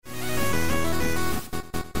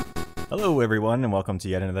Hello, everyone, and welcome to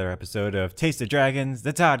yet another episode of Taste of Dragons,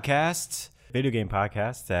 the Toddcast, video game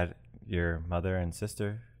podcast that your mother and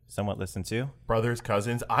sister somewhat listen to. Brothers,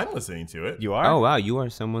 cousins, I'm listening to it. You are? Oh, wow, you are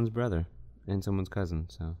someone's brother and someone's cousin,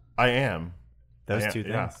 so. I am. Those two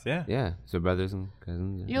yeah. things, yeah. Yeah, so brothers and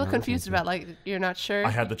cousins. You look confused about, like, you're not sure. I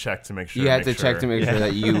had to check to make sure. You had to check to make sure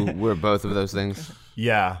that you were both of those things.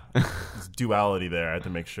 Yeah. There's duality there. I had to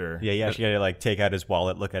make sure. Yeah, you actually got to, like, take out his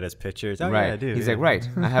wallet, look at his pictures. Oh, right. yeah, I do. He's yeah. like, right,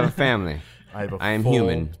 I have a family. I am full-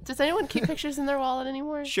 human. Does anyone keep pictures in their wallet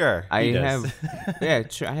anymore? Sure, I he does. have, yeah,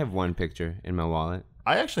 sure, I have one picture in my wallet.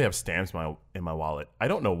 I actually have stamps in my wallet. I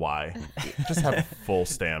don't know why. I just have full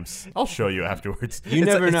stamps. I'll show you afterwards. You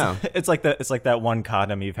never know. It's like that one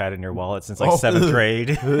condom you've had in your wallet since like 7th grade.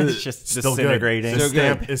 It's just Still disintegrating. good. The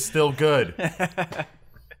stamp is still good.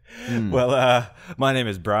 Well, my name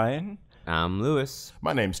is Brian. I'm Lewis.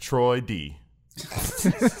 My name's Troy D.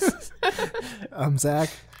 I'm Zach.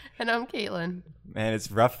 And I'm Caitlin. Man,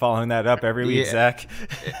 it's rough following that up every week, Yeah. Zach.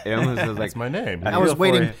 It almost was like, That's my name. I I was feel for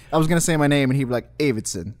waiting. you. I was gonna say my name, and he'd be like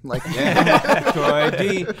Davidson. Like, Troy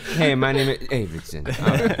D. Hey, my name is Davidson.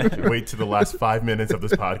 Wait to the last 5 minutes of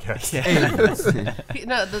this podcast. Davidson.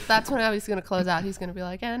 No, that's when I was going to close out. He's going to be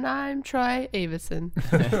like, and I'm Troy Avison.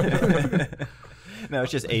 No,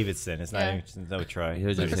 it's just Avidson. It's not Yeah. even no Troy.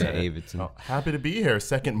 He'll just say Davidson. Oh, happy to be here.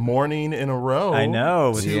 Second morning in a row. I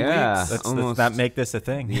know. 2 Yeah, weeks. Let's almost. not make this a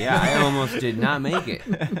thing. Yeah, I almost did not make it.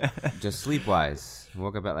 Just sleep-wise.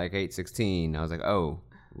 Woke up at like 8:16. I was like, oh,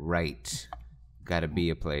 right. Gotta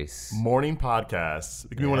be a place. Morning podcasts. It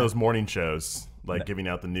could be one of those morning shows, like giving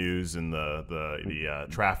out the news and the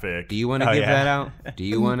traffic. Do you want to Oh, give yeah. that out? Do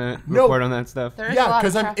you want to No. report on that stuff? There's a Yeah, lot of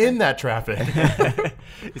because I'm traffic. in that traffic.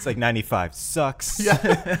 It's like 95 sucks. Yeah.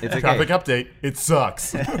 It's okay. Traffic update. It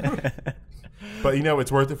sucks. But,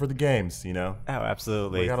 it's worth it for the games, Oh,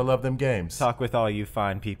 absolutely. We got to love them games. Talk with all you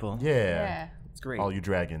fine people. Yeah. Yeah. It's great. All you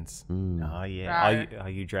dragons. Oh, yeah. Rawr. All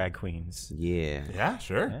you drag queens. Yeah. Yeah,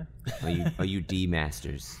 sure. Are you D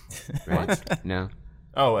masters? Right? No.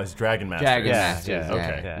 Oh, as Dragon Masters. Dragon Yeah, masters. yeah, Yeah.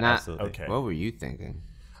 okay. Yeah, Not- absolutely. Okay. What were you thinking?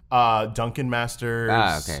 Duncan Masters.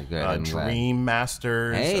 Okay, good. I'm glad. Dream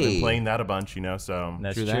Masters. I've Hey. been playing that a bunch, so.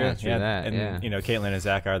 That's True true. that, true that, And, yeah. Caitlin and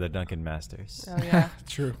Zach are the Duncan Masters. Oh, yeah.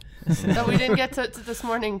 true. No, we didn't get to this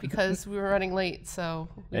morning because we were running late, so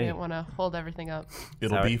we Hey. didn't want to hold everything up.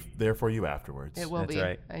 It'll Sorry. be there for you afterwards. It will That's be.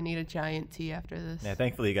 right. I need a giant tea after this. Yeah,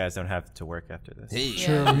 thankfully you guys don't have to work after this.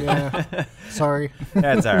 True. Yeah. Sorry.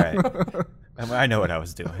 That's all right. I know what I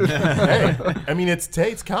was doing. Hey, I mean, it's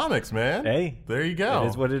Tate's Comics, man. Hey. There you go. It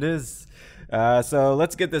is what it is. So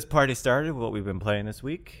let's get this party started. What we've been playing this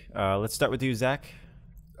week. Let's start with you, Zach.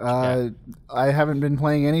 I haven't been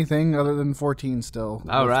playing anything other than 14 still.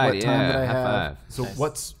 All with right. what time Yeah. that I High have. five. So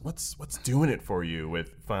what's doing it for you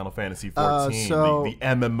with Final Fantasy 14, so- the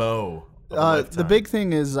MMO? Of a The lifetime? big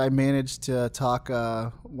thing is I managed to talk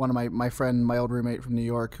one of my friend, my old roommate from New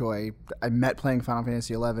York, who I met playing Final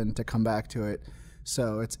Fantasy 11, to come back to it.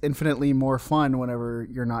 So it's infinitely more fun whenever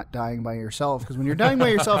you're not dying by yourself. Because when you're dying by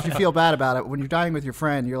yourself, you feel bad about it. When you're dying with your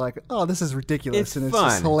friend, you're like, oh, this is ridiculous. It's and it's fun.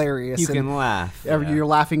 just hilarious. You and can laugh. You're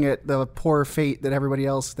laughing at the poor fate that everybody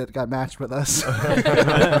else that got matched with us.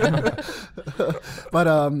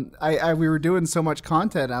 But we were doing so much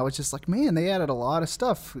content. I was just like, man, they added a lot of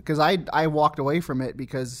stuff. Because I walked away from it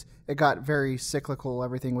because it got very cyclical.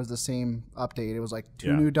 Everything was the same update. It was like two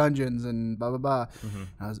Yeah. new dungeons and blah, blah,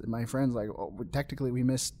 blah. My friend's like, oh, technically we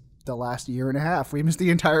missed the last year and a half. We missed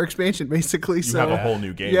the entire expansion, basically. You so have a whole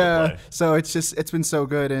new game yeah, to play. so it's been so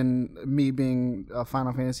good, and me being a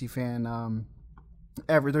Final Fantasy fan,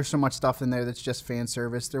 there's so much stuff in there that's just fan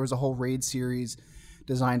service. There was a whole raid series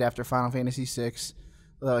designed after Final Fantasy VI.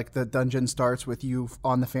 Like the dungeon starts with you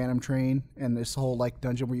on the Phantom Train, and this whole like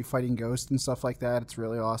dungeon where you're fighting ghosts and stuff like that. It's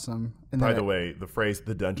really awesome. And By then the way, the phrase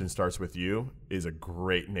 "the dungeon starts with you" is a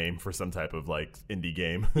great name for some type of like indie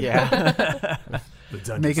game. Yeah. The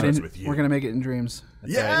dungeon make it starts in, with you. we're gonna make it in dreams.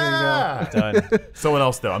 yeah. Done. Someone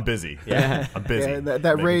else though. I'm busy. Yeah. I'm busy. Yeah, that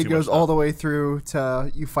Making raid too goes much all stuff. the way through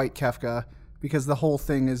to you fight Kefka, because the whole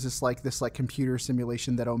thing is just like this like computer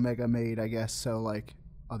simulation that Omega made, I guess. So like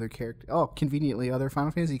other character, conveniently other Final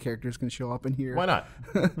Fantasy characters can show up in here. Why not?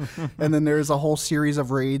 And then there's a whole series of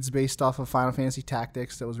raids based off of Final Fantasy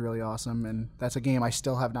Tactics that was really awesome, and that's a game I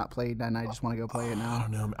still have not played, and I just want to go play it I now.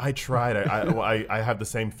 don't know. I tried. I have the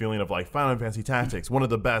same feeling of like Final Fantasy Tactics, one of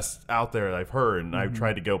the best out there that I've heard, and I've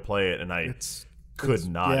tried to go play it, and could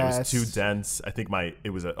not. yeah, it was too dense. I think it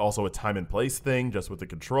was also a time and place thing, just with the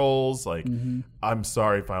controls. Like, I'm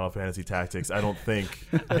sorry, Final Fantasy Tactics. I don't think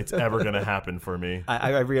it's ever going to happen for me.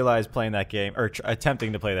 I realized playing that game or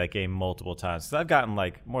attempting to play that game multiple times. So I've gotten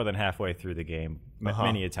like more than halfway through the game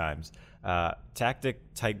many a times.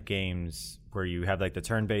 Tactic type games where you have like the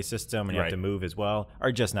turn-based system and you have to move as well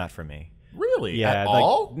are just not for me. Really? Yeah, At like,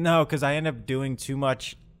 all? No, because I end up doing too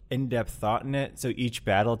much in-depth thought in it. So each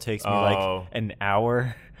battle takes me like an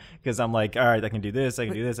hour because I'm like, all right, I can do this, I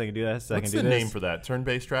can do this, I can do this, I can What's do the this. name for that?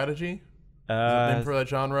 Turn-based strategy? Is that the name for that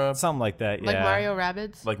genre? Something like that, yeah. Like Mario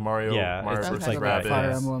Rabbids? Like Mario, Yeah, Mario it's versus like Rabbids.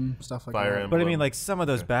 Fire Emblem, stuff like Fire that. Emblem. But I mean, like some of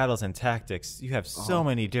those battles and tactics, you have so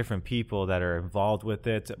many different people that are involved with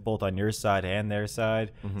it, both on your side and their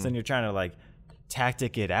side. So then you're trying to like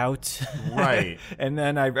tactic it out. Right. And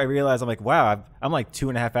then I realized I'm like, wow, I'm like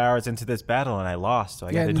 2.5 hours into this battle and I lost, so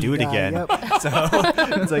I got to do it again. Yep. So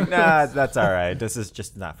it's like, nah, that's all right. This is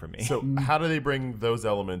just not for me. So how do they bring those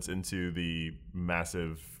elements into the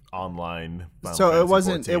massive online Final So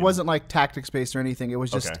Fantasy it wasn't 14? like tactics based or anything. It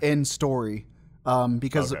was just Okay. in story,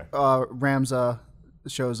 because Okay. Ramza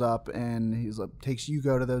shows up and he's like takes you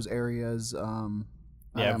go to those areas.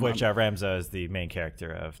 Yeah, of which Ramza is the main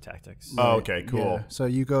character of Tactics. Oh, okay, cool. Yeah. So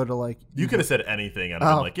you go to like You could have said anything, and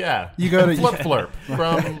I'm like, yeah. You go to- Flip Flurp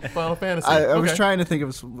from Final Fantasy. I was Okay. trying to think of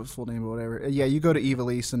his full name or whatever. Yeah, you go to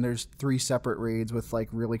Ivalice and there's 3 separate raids with like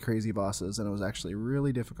really crazy bosses, and it was actually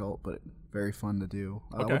really difficult, but very fun to do.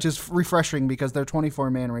 Okay. Which is refreshing because their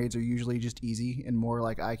 24-man raids are usually just easy and more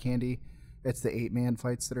like eye candy. It's the 8-man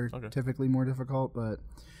fights that are typically more difficult, but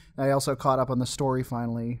I also caught up on the story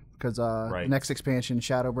finally because next expansion,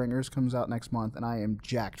 Shadowbringers, comes out next month, and I am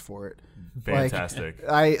jacked for it. Fantastic.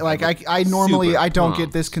 I normally super I don't get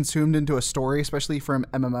pumped. this consumed into a story, especially from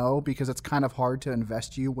MMO, because it's kind of hard to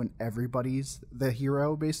invest you when everybody's the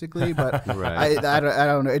hero, basically. But Right. I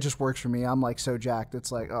don't know. It just works for me. I'm like so jacked.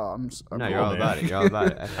 It's like, oh, No, you're all about it. You're all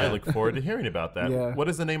about it. I look forward to hearing about that. Yeah. What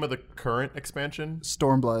is the name of the current expansion?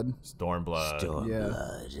 Stormblood. Stormblood.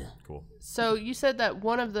 Yeah. Cool. So you said that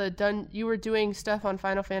one of the you were doing stuff on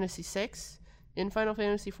Final Fantasy VI in Final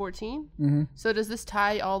Fantasy 14. Mm-hmm. So does this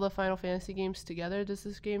tie all the Final Fantasy games together? Does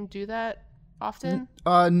this game do that often?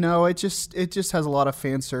 No, it just has a lot of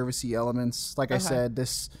fan servicey elements. Like I said,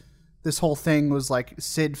 this whole thing was like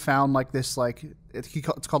Sid found like this like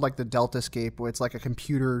it's called like the Deltascape, where it's like a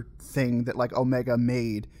computer thing that like Omega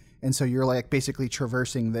made, and so you're like basically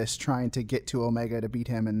traversing this trying to get to Omega to beat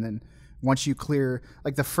him, and then once you clear,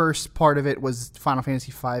 like the first part of it was Final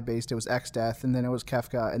Fantasy V based, it was X-Death, and then it was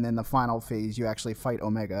Kefka, and then the final phase you actually fight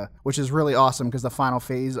Omega, which is really awesome because the final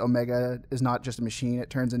phase, Omega is not just a machine,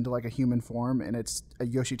 it turns into like a human form, and it's a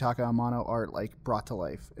Yoshitaka Amano art like brought to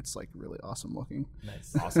life. It's like really awesome looking.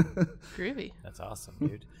 Nice. Awesome. Groovy. That's awesome,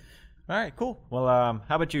 dude. All right, cool. Well,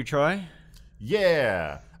 how about you, Troy?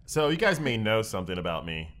 Yeah. So you guys may know something about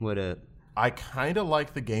me. What up? I kind of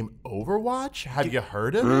like the game Overwatch. Have you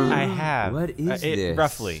heard of it? I have. What is this?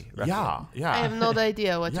 Roughly. Yeah, yeah. I have no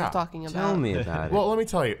idea what Yeah. you're talking about. Tell me about it. Well, let me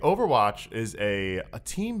tell you, Overwatch is a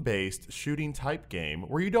team-based shooting type game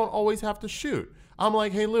where you don't always have to shoot. I'm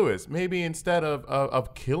like, hey, Lewis, maybe instead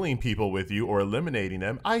of killing people with you or eliminating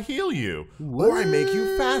them, I heal you. Or I make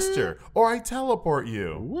you faster. Or I teleport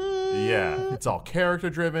you. Yeah, it's all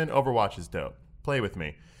character-driven. Overwatch is dope. Play with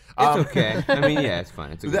me. It's okay. I mean, yeah, it's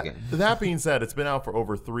fun. It's a good game. That being said, it's been out for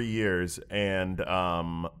over 3 years, and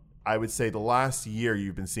I would say the last year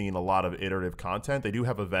you've been seeing a lot of iterative content. They do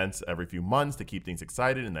have events every few months to keep things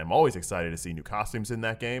excited, and I'm always excited to see new costumes in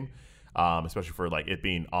that game, especially for like it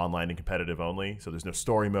being online and competitive only. So there's no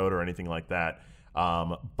story mode or anything like that.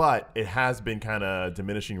 But it has been kind of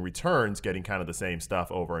diminishing returns, getting kind of the same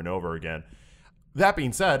stuff over and over again. That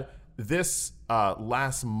being said, this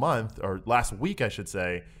last week, I should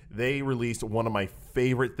say, they released one of my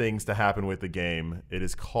favorite things to happen with the game. It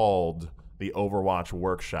is called the Overwatch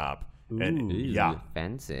Workshop. And yeah,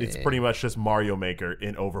 Fancy. it's pretty much just Mario Maker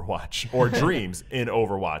in Overwatch or Dreams in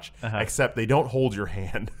Overwatch, except they don't hold your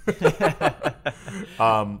hand.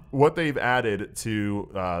 What they've added to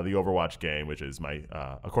the Overwatch game, which is my,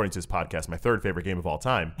 according to this podcast, my 3rd favorite game of all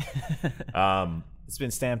time. It's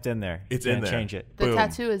been stamped in there. It's You in can't there. change it. The Boom.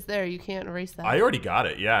 tattoo is there. You can't erase that. I already got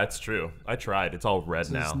it. Yeah, it's true. I tried. It's all red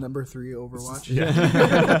This now. is number 3 Overwatch.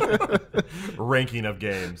 Ranking of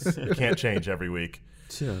games. You can't change every week.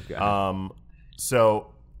 Oh, God.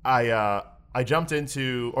 So I jumped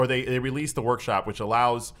into, or they released the workshop, which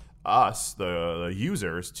allows us, the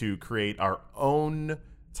users, to create our own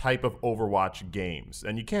type of Overwatch games.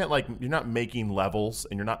 And you can't you're not making levels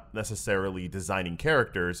and you're not necessarily designing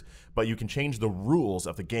characters, but you can change the rules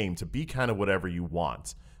of the game to be kind of whatever you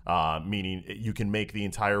want. meaning you can make the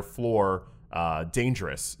entire floor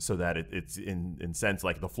dangerous, so that it's in sense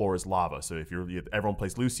like the floor is lava. So if everyone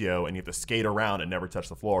plays Lucio and you have to skate around and never touch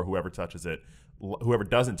the floor, whoever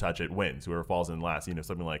doesn't touch it wins. Whoever falls in last,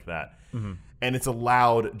 something like that. Mm-hmm. And it's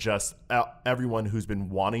allowed just everyone who's been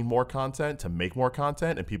wanting more content to make more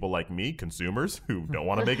content, and people like me, consumers who don't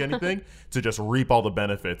want to make anything, to just reap all the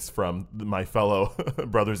benefits from my fellow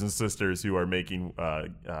brothers and sisters who are making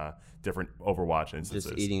different Overwatch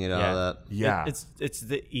instances. Just eating it all up. Yeah, it's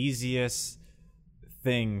the easiest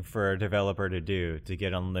thing for a developer to do, to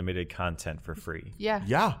get unlimited content for free.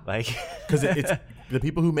 Yeah. Like, because it's the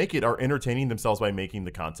people who make it are entertaining themselves by making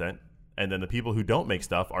the content, and then the people who don't make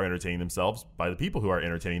stuff are entertaining themselves by the people who are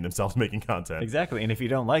entertaining themselves making content. Exactly. And if you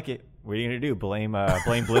don't like it, what are you going to do? Blame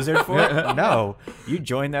Blizzard for it? No. You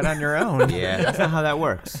join that on your own. Yeah, that's not how that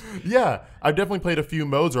works. Yeah, I've definitely played a few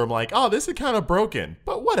modes where I'm like, oh, this is kind of broken,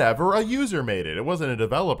 but whatever, a user made it. It wasn't a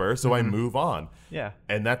developer, so I move on. Yeah.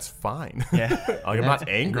 And that's fine. Yeah. I'm not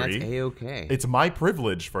angry. That's A-okay. It's my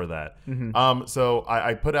privilege for that. So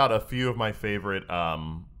I put out a few of my favorite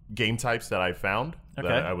game types that I found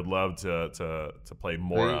that I would love to play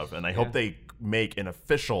more of, and I hope they make an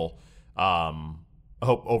official. I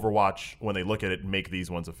hope Overwatch, when they look at it, make these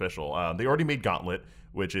ones official. They already made Gauntlet,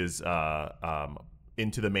 which is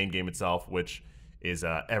into the main game itself, which is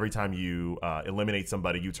every time you eliminate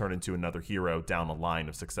somebody, you turn into another hero down a line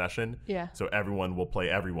of succession. Yeah. So everyone will play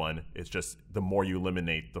everyone. It's just the more you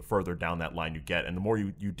eliminate, the further down that line you get. And the more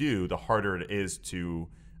you do, the harder it is to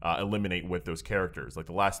eliminate with those characters. Like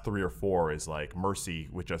the last 3 or 4 is like Mercy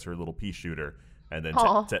with just her little pea shooter. And then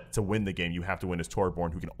to win the game, you have to win as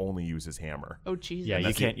Torbjorn, who can only use his hammer. Oh, Jesus. Yeah,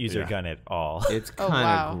 you can't use your gun at all. It's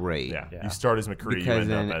kind of great. Yeah. You start as McCree. Because you end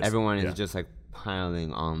then up as, everyone is just like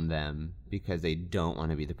piling on them because they don't want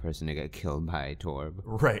to be the person to get killed by Torb.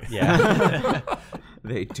 Right. Yeah.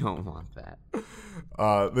 They don't want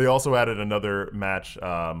that. They also added another match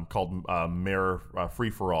called Mirror Free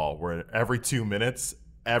For All, where every 2 minutes,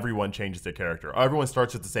 everyone changes their character. Everyone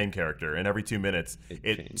starts with the same character, and every 2 minutes,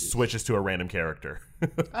 it switches to a random character.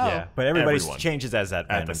 Yeah, but everybody Everyone. changes as that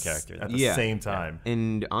random character. At the same time.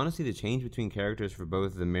 And honestly, the change between characters for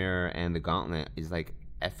both the Mirror and the Gauntlet is like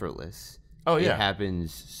effortless. Oh, yeah. It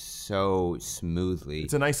happens so smoothly.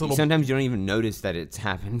 It's a nice little... Sometimes you don't even notice that it's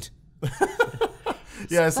happened.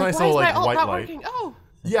 Yeah, it's Like, nice why little is like my ult white not light. working? Oh.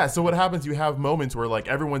 Yeah, so what happens, you have moments where like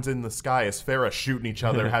everyone's in the sky as Pharah shooting each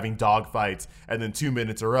other, having dogfights, and then 2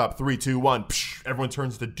 minutes are up, 3, 2, 1, psh, everyone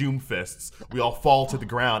turns to doom fists. We all fall to the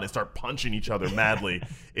ground and start punching each other madly.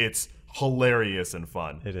 It's hilarious and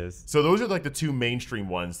fun. It is. So those are like the 2 mainstream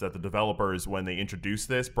ones that the developers, when they introduced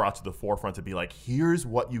this, brought to the forefront to be like, here's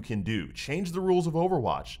what you can do. Change the rules of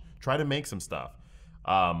Overwatch. Try to make some stuff.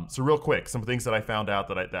 So real quick, some things that I found out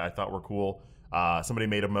that I thought were cool. Somebody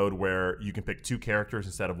made a mode where you can pick 2 characters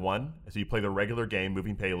instead of 1. So you play the regular game,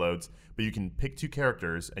 moving payloads, but you can pick 2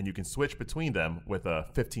 characters and you can switch between them with a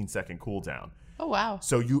 15-second cooldown. Oh, wow.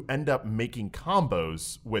 So you end up making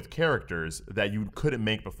combos with characters that you couldn't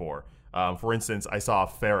make before. For instance, I saw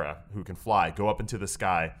Pharah, who can fly, go up into the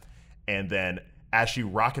sky, and then as she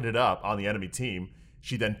rocketed up on the enemy team,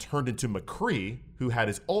 she then turned into McCree, who had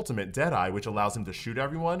his ultimate Deadeye, which allows him to shoot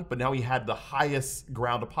everyone, but now he had the highest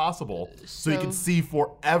ground possible, so he could see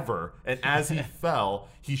forever. And as he fell,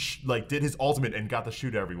 he did his ultimate and got to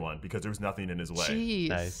shoot everyone because there was nothing in his way. Jeez.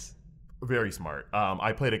 Nice. Very smart.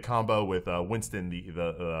 I played a combo with Winston,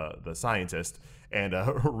 the scientist, and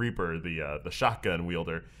Reaper, the shotgun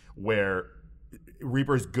wielder, where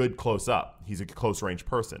Reaper's good close up. He's a close range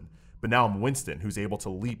person. But now I'm Winston, who's able to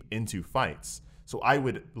leap into fights. So I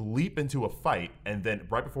would leap into a fight, and then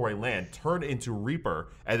right before I land, turn into Reaper,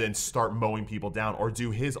 and then start mowing people down, or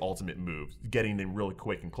do his ultimate move, getting in really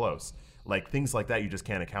quick and close. Like things like that, you just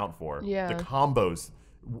can't account for. Yeah. The combos.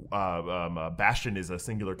 Bastion is a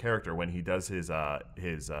singular character. When he does his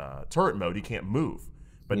turret mode, he can't move.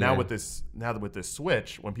 But now with this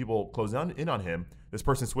switch, when people close in on him, this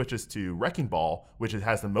person switches to Wrecking Ball, which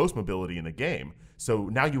has the most mobility in the game. So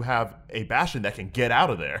now you have a Bastion that can get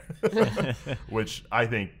out of there, which I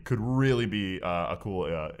think could really be a cool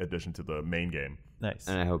addition to the main game. Nice.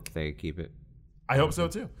 And I hope they keep it. I hope so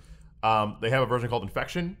too. They have a version called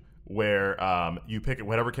Infection where you pick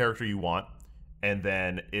whatever character you want, and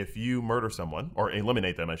then if you murder someone, or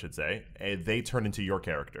eliminate them, I should say, they turn into your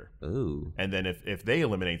character. Ooh. And then if they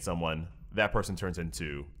eliminate someone, that person turns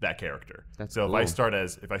into that character. That's so cool. if I start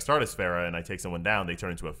as Pharah and I take someone down, they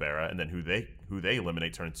turn into a Pharah, and then who they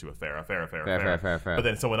eliminate turns into a Pharah. Fair. But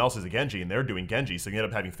then someone else is a Genji, and they're doing Genji, so you end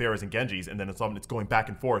up having Pharahs and Genjis, and then it's going back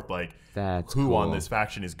and forth, like That's who cool. on this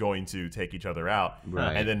faction is going to take each other out.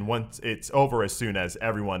 Right. And then once it's over, as soon as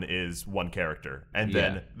everyone is one character, and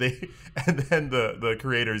then the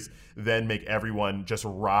creators then make everyone just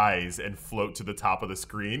rise and float to the top of the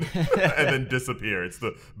screen and then disappear. It's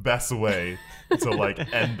the best way to like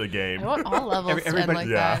end the game. I want all levels to end everybody- like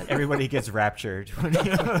yeah. that. Everybody gets raptured.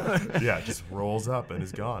 Yeah, it just rolls up and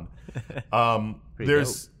is gone.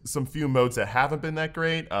 There's some few modes that haven't been that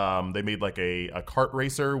great. They made like a kart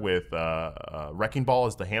racer with Wrecking Ball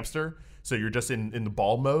as the hamster. So you're just in the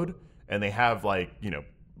ball mode, and they have like,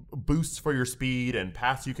 boosts for your speed and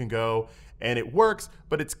paths you can go, and it works,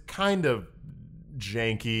 but it's kind of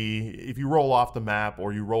janky. If you roll off the map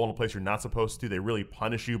or you roll in a place you're not supposed to, they really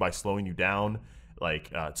punish you by slowing you down,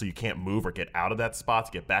 like so you can't move or get out of that spot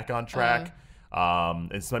to get back on track.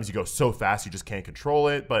 And sometimes you go so fast you just can't control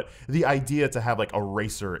it. But the idea to have like a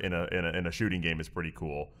racer in a shooting game is pretty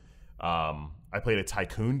cool. I played a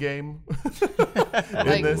tycoon game.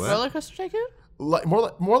 Like this. Roller Coaster Tycoon?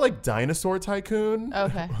 More like Dinosaur Tycoon.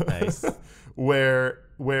 Okay. Nice.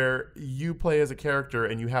 where you play as a character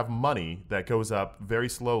and you have money that goes up very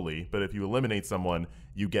slowly, but if you eliminate someone,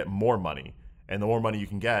 you get more money. And the more money you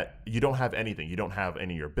can get, you don't have anything. You don't have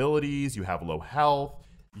any of your abilities. You have low health.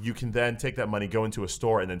 You can then take that money, go into a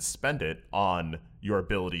store, and then spend it on your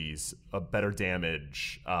abilities, better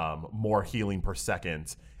damage, more healing per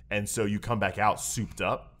second. And so you come back out souped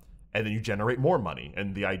up, and then you generate more money.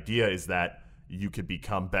 And the idea is that you could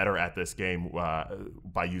become better at this game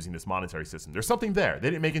by using this monetary system. There's something there. They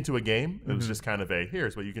didn't make it into a game. It was just kind of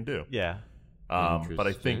here's what you can do. Yeah. But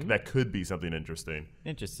I think that could be something interesting.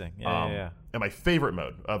 Interesting. Yeah. And my favorite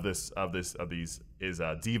mode of these is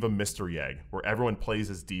Diva Mystery Egg, where everyone plays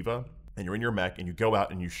as Diva, and you're in your mech, and you go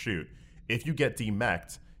out and you shoot. If you get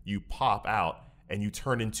demech'd, you pop out, and you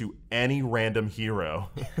turn into any random hero,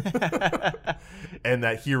 and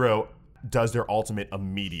that hero does their ultimate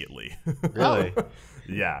immediately. Really?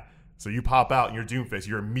 Yeah. So you pop out, and you're Doomfist.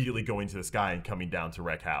 You're immediately going to the sky and coming down to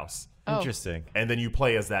wreck house. Interesting. And then you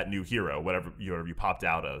play as that new hero, whatever you popped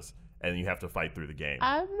out as, and you have to fight through the game.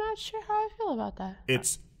 I'm not sure how I feel about that.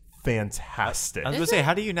 It's fantastic. I was going to say,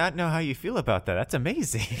 how do you not know how you feel about that? That's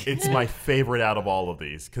amazing. It's my favorite out of all of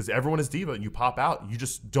these because everyone is Diva, and you pop out, you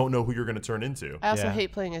just don't know who you're going to turn into. I also Yeah.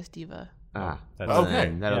 hate playing as Diva. That's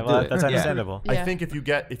Okay. That'll Yeah, do well, it. that's Yeah. understandable. I Yeah. think if you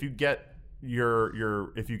get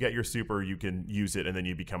your super, you can use it, and then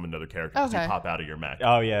you become another character because Okay. you pop out of your mech.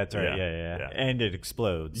 Oh, yeah, that's right. Yeah, Yeah. yeah. And it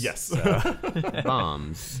explodes. Yes.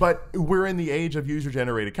 Bombs. But we're in the age of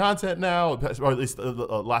user-generated content now, or at least the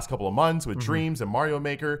last couple of months with Dreams and Mario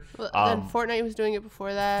Maker. Well, then Fortnite was doing it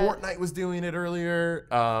before that. Fortnite was doing it earlier.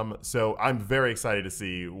 So I'm very excited to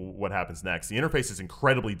see what happens next. The interface is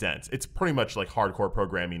incredibly dense. It's pretty much like hardcore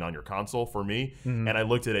programming on your console for me. And I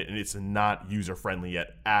looked at it, and it's not user-friendly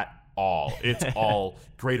yet at all. It's all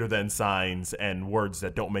greater than signs and words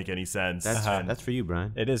that don't make any sense. That's for you,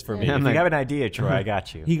 Brian. It is for me. Yeah. If you have an idea, Troy, I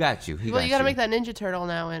got you. He got you. Well, you got to make that Ninja Turtle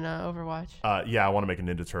now in Overwatch. Yeah, I want to make a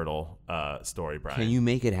Ninja Turtle story, Brian. Can you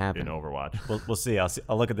make it in happen? Overwatch? We'll see. I'll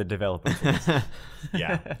look at the developers.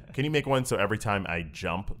 Yeah. Can you make one so every time I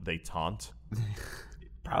jump, they taunt?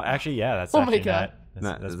 Actually, yeah, that's Oh my actually God.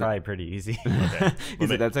 that's probably pretty easy. Okay. He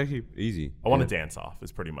said that's actually easy. I want to dance off.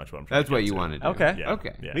 Is pretty much what I'm trying That's to what get you to. want to do. Okay. Yeah.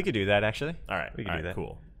 Okay. Yeah. We could do that, actually. All right. We can All do right.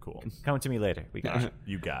 that. Cool. Come to me later. We got you.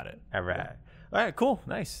 You got it. All right. All right, cool.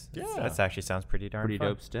 Nice. Yeah. That actually sounds pretty darn Pretty fun.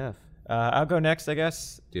 dope stuff. I'll go next, I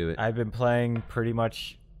guess. Do it. I've been playing pretty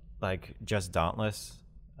much like just Dauntless,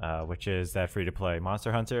 which is that free-to-play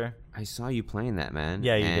Monster Hunter. I saw you playing that, man.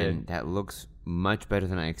 Yeah, you and did. that looks much better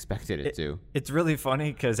than I expected it to. It's really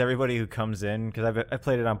funny because everybody who comes in, because I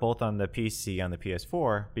played it on both on the PC on the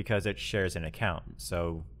PS4 because it shares an account,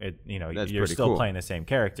 so That's you're pretty still cool. playing the same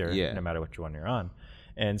character Yeah. no matter which one you're on.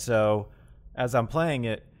 And so as I'm playing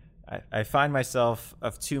it, I find myself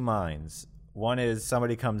of two minds. One is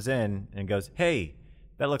somebody comes in and goes, "Hey,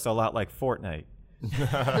 that looks a lot like Fortnite."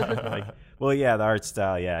 Like, well, yeah, the art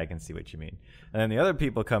style, yeah, I can see what you mean. And then the other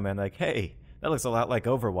people come in like, "Hey, that looks a lot like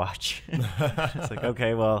Overwatch." It's like,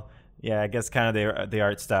 okay, well, yeah, I guess kind of the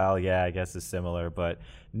art style, yeah, I guess is similar, but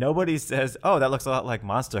nobody says, "Oh, that looks a lot like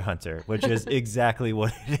Monster Hunter," which is exactly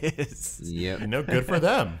what it is. Yep. Good for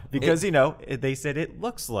them. Because they said it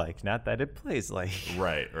looks like, not that it plays like.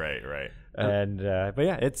 Right. And but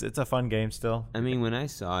yeah, it's a fun game still. I mean, when I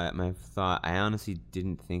saw it, I honestly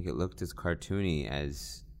didn't think it looked as cartoony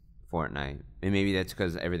as Fortnite. And maybe that's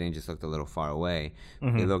because everything just looked a little far away.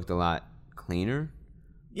 It looked a lot cleaner.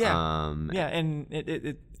 Yeah, yeah, and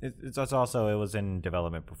it's also it was in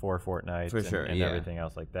development before Fortnite For sure, and yeah. everything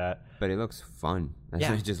else like that. But it looks fun.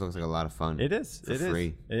 Yeah. It just looks like a lot of fun. It is. For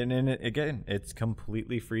free. And again, it's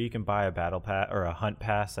completely free. You can buy a battle pass or a hunt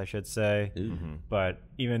pass, I should say. But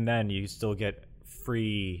even then, you still get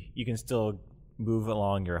free. You can still move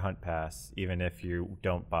along your hunt pass even if you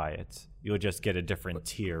don't buy it. You'll just get a different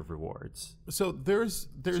tier of rewards. So there's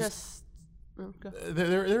Just go.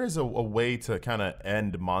 there is a way to kind of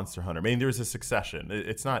end Monster Hunter. I mean, there's a succession.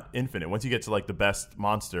 It's not infinite. Once you get to like the best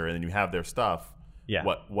monster and then you have their stuff, Yeah.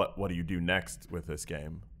 What do you do next with this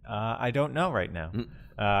game? I don't know right now.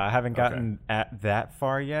 I haven't gotten at that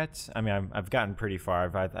far yet. I mean, I've gotten pretty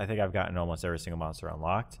far. I think I've gotten almost every single monster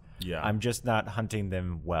unlocked. Yeah. I'm just not hunting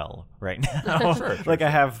them well right now. I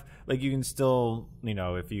have, like, you can still,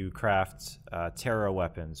 if you craft Terra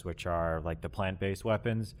weapons, which are like the plant-based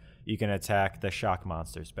weapons, you can attack the shock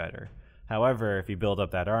monsters better. However, if you build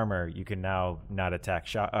up that armor, you can now not attack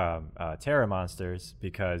Terra monsters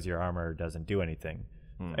because your armor doesn't do anything.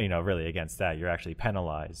 Really against that, you're actually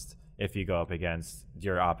penalized if you go up against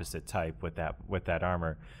your opposite type with that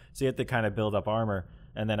armor. So you have to kind of build up armor.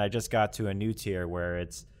 And then I just got to a new tier where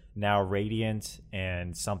it's now Radiant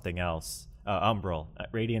and something else, Umbral,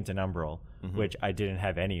 Radiant and Umbral, which I didn't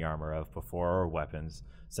have any armor of before or weapons.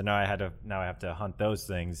 So now I have to hunt those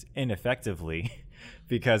things ineffectively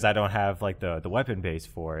because I don't have like the weapon base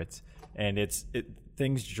for it, and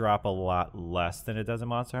things drop a lot less than it does in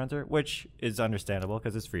Monster Hunter, which is understandable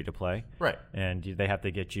because it's free to play, Right. And they have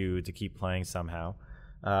to get you to keep playing somehow,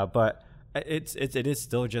 but it is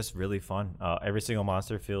still just really fun. Every single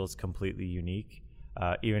monster feels completely unique,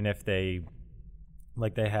 even if they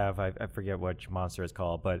have I forget which monster it's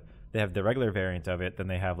called, but they have the regular variant of it, then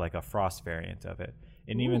they have like a frost variant of it.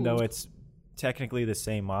 And even though it's technically the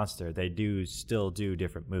same monster, they still do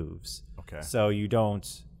different moves. Okay. So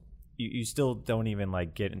you still don't even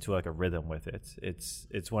like get into like a rhythm with it.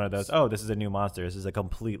 It's one of those, this is a new monster. This is a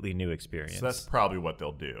completely new experience. So that's probably what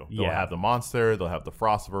they'll do. They'll Yeah. have the monster, they'll have the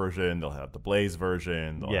frost version, they'll have the blaze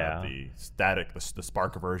version, they'll have the static, the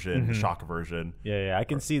spark version, the shock version. Yeah, I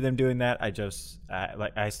can see them doing that. I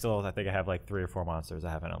think I have like 3 or 4 monsters I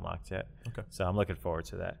haven't unlocked yet. Okay. So I'm looking forward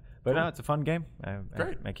to that. But no, it's a fun game.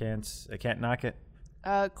 Great. I can't knock it.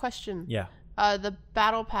 Question. Yeah. The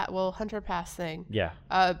battle pass, hunter pass thing. Yeah.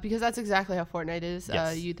 Because that's exactly how Fortnite is.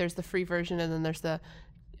 Yes. There's the free version, and then there's the.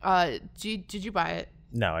 Did you buy it?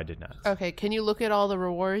 No, I did not. Okay. Can you look at all the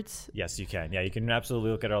rewards? Yes, you can. Yeah, you can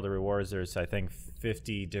absolutely look at all the rewards. There's, I think,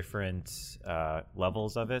 50 different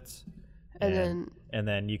levels of it. And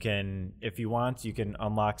then you can, if you want, you can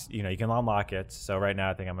unlock. You can unlock it. So right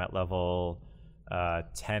now, I think I'm at level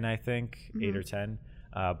 10. I think 8 or 10.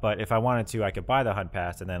 But if I wanted to, I could buy the hunt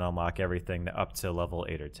pass and then unlock everything up to level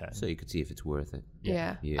 8 or 10. So you could see if it's worth it.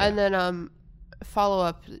 Yeah. Yeah. And then follow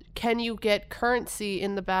up. Can you get currency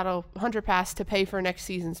in the battle hunter pass to pay for next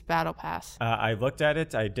season's battle pass? I looked at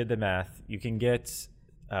it. I did the math. You can get,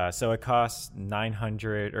 so it costs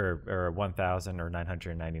 900 or 1,000 or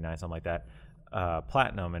 999, something like that,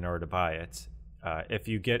 platinum in order to buy it. If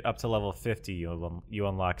you get up to level 50, you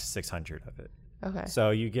unlock 600 of it. Okay. So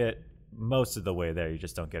you get most of the way there. You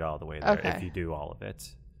just don't get all the way there Okay. if you do all of it.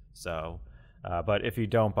 So, but if you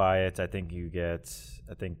don't buy it, I think you get,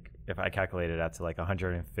 if I calculated out to like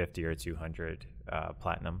 150 or 200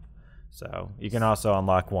 platinum. So you can also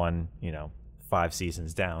unlock one, 5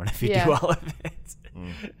 seasons down if you do all of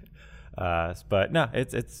it. But no,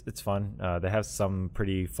 it's fun. They have some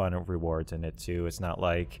pretty fun rewards in it too. It's not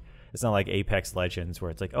like Apex Legends where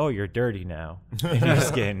it's like, oh, you're dirty now in your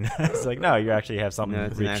skin. It's like, no, you actually have something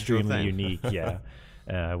it's an actual extremely thing. unique.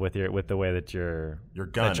 Yeah, with the way that your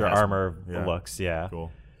gun that your has- armor yeah. looks. Yeah,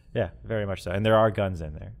 Cool. yeah, very much so. And there are guns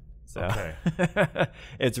in there. So Okay.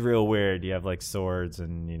 it's real weird. You have like swords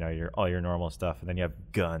and all your normal stuff, and then you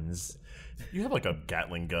have guns. You have like a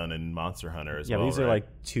Gatling gun in Monster Hunter as Yeah, well. these are right?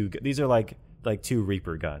 like these are like 2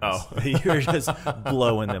 Reaper guns. Oh. You're just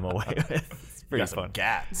blowing them away with. It's You pretty got some fun.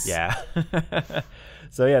 gats. Yeah.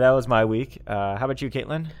 So yeah, that was my week. How about you,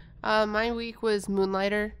 Caitlin? My week was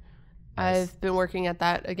Moonlighter. I've been working at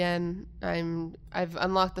that again. I've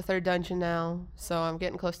unlocked the 3rd dungeon now, so I'm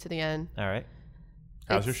getting close to the end. All right.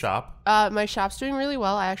 How's your shop? My shop's doing really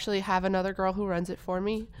well. I actually have another girl who runs it for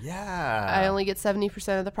me. Yeah. I only get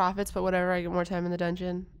 70% of the profits, but whatever, I get more time in the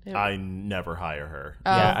dungeon. I never hire her.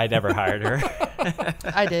 Yeah, I never hired her.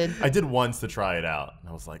 I did. I did once to try it out. And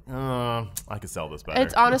I was like, I could sell this better.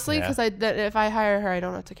 It's honestly Yeah. because if I hire her, I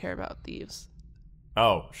don't have to care about thieves.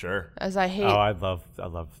 Oh, sure. As I hate Oh, I love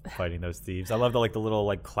fighting those thieves. I love the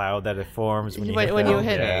little cloud that it forms when you When hit you them.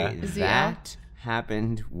 hit Yeah. it. that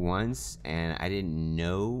happened once, and I didn't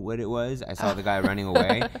know what it was. I saw the guy running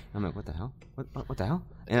away. I'm like, what the hell? What the hell?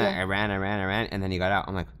 And I ran, and then he got out.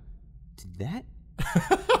 I'm like, did that?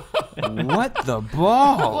 What the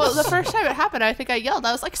balls? Well, the first time it happened, I think I yelled.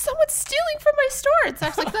 I was like, someone's stealing from my store. And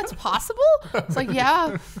Zach's like, that's possible? It's like,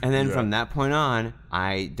 yeah. And then from that point on,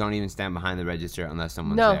 I don't even stand behind the register unless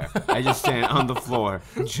someone's No. there. I just stand on the floor,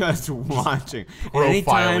 just watching. And Profiling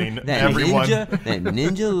anytime that everyone. that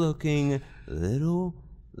ninja-looking little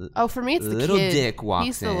Oh, for me, it's the Little kid. dick walks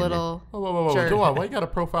He's the in. little Whoa. jerk. Go on. Why you got to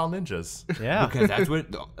profile ninjas? Yeah. because that's what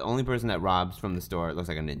the only person that robs from the store looks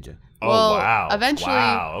like a ninja. Oh, Well, wow. eventually-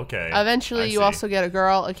 Wow, okay. Eventually, I you see. also get a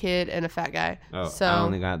girl, a kid, and a fat guy. Oh, So I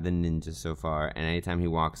only got the ninja so far, and anytime he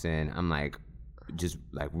walks in, I'm like, just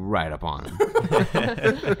like right up on him,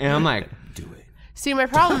 and I'm like, do it. see, my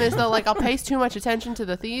problem is though, like I'll pay too much attention to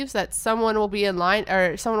the thieves that someone will be in line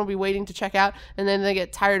or someone will be waiting to check out, and then they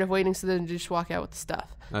get tired of waiting, so then they just walk out with the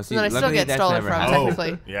stuff. Oh, see, and then I still luckily get that's stolen never from, happened.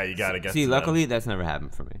 technically. Yeah, you got to get See, to them. luckily that's never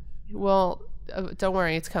happened for me. Well, don't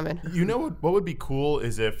worry, it's coming. You know what would be cool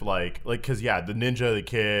is if like because yeah, the ninja, the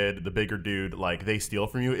kid, the bigger dude, like they steal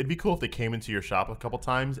from you. It'd be cool if they came into your shop a couple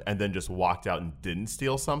times and then just walked out and didn't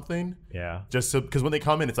steal something. Yeah. Just so because when they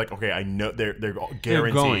come in, it's like okay, I know they're going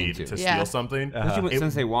guaranteed to. to Yeah. steal something. Especially It-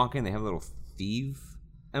 since they walk in, they have a little thief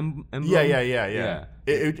emblem. Yeah.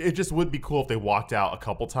 It just would be cool if they walked out a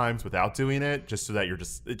couple times without doing it, just so that you're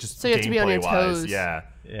just So you have to be on your gameplay-wise, toes. Yeah.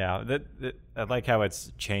 Yeah, I like how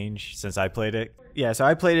it's changed since I played it. Yeah, so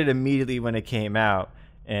I played it immediately when it came out,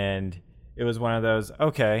 and it was one of those.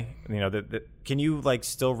 Okay, you know, can you like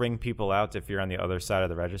still ring people out if you're on the other side of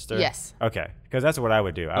the register? Yes. Okay, because that's what I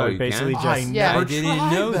would do. I Oh, would you basically can? just Yeah. never I didn't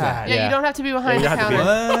tried know that. Yeah, Yeah. you don't have to be behind you the don't have to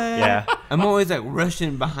counter. be- Yeah. I'm always like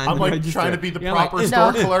rushing behind I'm the like register. trying to be the You're proper like,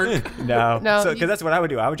 store No. clerk. No, No, because that's what I would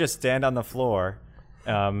do. I would just stand on the floor.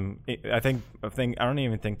 I think I don't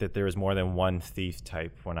even think that there was more than one thief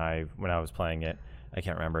type when I was playing it. I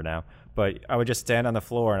can't remember now, but I would just stand on the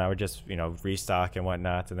floor and I would just restock and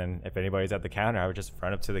whatnot. And then if anybody's at the counter, I would just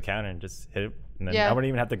run up to the counter and just hit it. And then Yeah. I wouldn't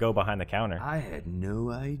even have to go behind the counter. I had no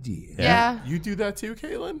idea. Yeah. You do that too,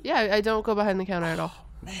 Caitlin? Yeah, I don't go behind the counter at all.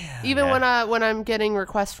 Even when I'm getting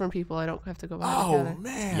requests from people, I don't have to go behind the Oh counter.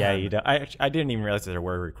 man. Yeah, you don't. I didn't even realize that there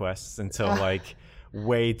were requests until like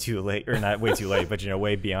way too late, or not way too late, but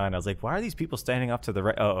way beyond. I was like, why are these people standing up to the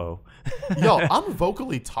right? Yo, I'm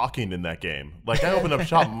vocally talking in that game. Like I open up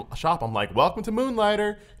shop. I'm like, welcome to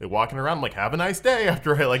Moonlighter. They're walking around. I'm like, have a nice day.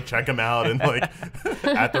 After I like check them out and like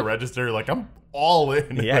at the register, like I'm all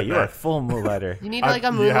in. Yeah, you are full Moonlighter. You need like a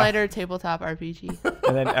yeah. Moonlighter tabletop RPG.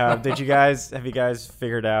 And then, have you guys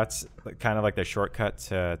figured out kind of like the shortcut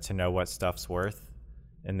to know what stuff's worth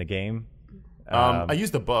in the game? I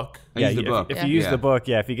used the book. I used the book. If Yeah. you use Yeah. the book,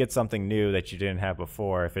 if you get something new that you didn't have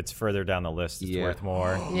before, if it's further down the list, it's Yeah. worth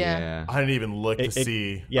more. Yeah. I didn't even look to It-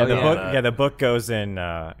 see. Yeah, Oh, the yeah. book. Yeah, the book goes in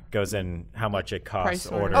how much it costs. Price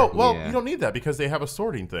order. Order. Oh well, Yeah. you don't need that because they have a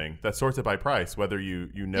sorting thing that sorts it by price, whether you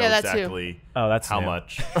know Yeah, that too. exactly Oh, that's how new.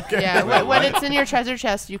 much. Okay. Yeah, when it's in your treasure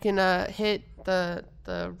chest, you can hit the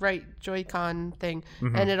right Joy-Con thing,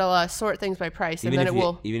 and it'll sort things by price, and then it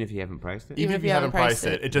will. even if you haven't priced it. Even if you haven't priced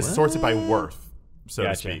it, it just sorts it by worth, so to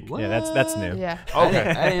Gotcha. speak. Yeah, that's new. Yeah. Okay.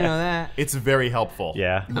 I didn't know that. It's very helpful.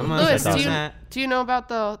 Yeah. I'm Lewis, gonna do do you, that. do you know about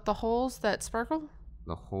the holes that sparkle?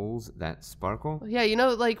 The holes that sparkle. Yeah,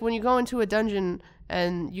 like when you go into a dungeon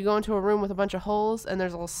and you go into a room with a bunch of holes and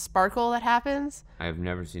there's a little sparkle that happens. I've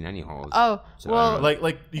never seen any holes. Oh, So I well, don't know.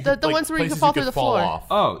 Like you The could, like, ones where you places can fall through the fall floor. off.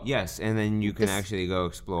 Oh yes, and then you can This- actually go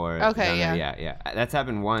explore. Okay, down there. yeah. yeah. That's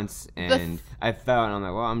happened once, and I fell, and I'm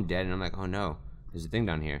like, well, I'm dead, and I'm like, oh no, there's a thing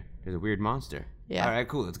down here. There's a weird monster. Yeah. All right,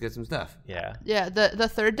 cool. Let's get some stuff. Yeah. yeah, the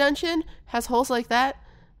third dungeon has holes like that,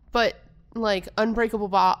 but like unbreakable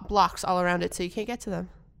blocks all around it, so you can't get to them.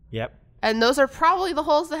 Yep. And those are probably the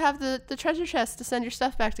holes that have the treasure chest to send your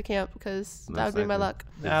stuff back to camp, because that Most would be my likely.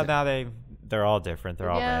 luck. Now they're all different. They're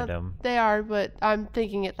all Yeah, random. they are, but I'm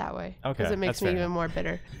thinking it that way because Okay, it makes that's me fair even enough. more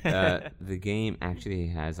bitter. The game actually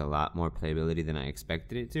has a lot more playability than I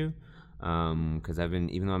expected it to. Because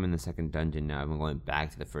even though I'm in the second dungeon now, I've been going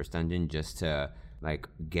back to the first dungeon just to like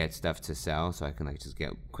get stuff to sell, so I can like just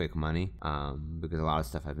get quick money. Because a lot of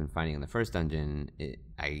stuff I've been finding in the first dungeon,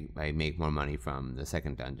 I make more money from the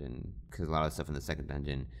second dungeon. Because a lot of stuff in the second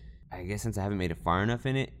dungeon, I guess since I haven't made it far enough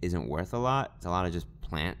in it, isn't worth a lot. It's a lot of just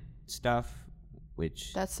plant stuff,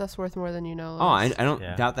 which That stuff's worth more than you know. oh, I Lewis. don't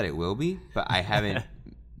Yeah. doubt that it will be, but I haven't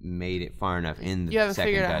made it far enough in the You haven't second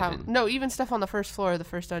figured out dungeon. how. No, even stuff on the first floor of the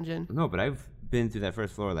first dungeon. No, but I've been through that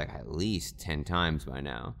first floor like at least 10 times by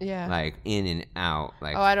now. Yeah. Like in and out.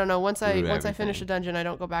 Like Oh, I don't know. Once I through finish a everything. dungeon, I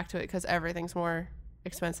don't go back to it because everything's more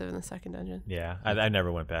expensive in the second dungeon. Yeah, I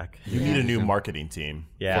never went back. You need a new marketing team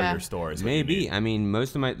Yeah. for Yeah. your store. is what you Maybe. need. I mean,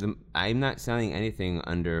 most of I'm not selling anything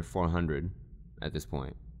under 400 at this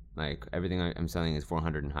point. Like everything I'm selling is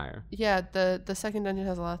 400 and higher. Yeah, the second dungeon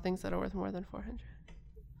has a lot of things that are worth more than 400.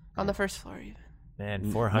 On the first floor, even.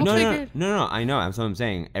 Man, 400. No, figured. no. I know. That's what I'm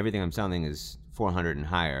saying. Everything I'm selling is 400 and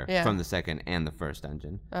higher Yeah. from the second and the first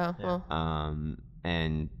dungeon. Oh, well.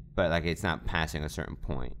 But like it's not passing a certain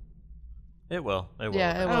point. It will. It will.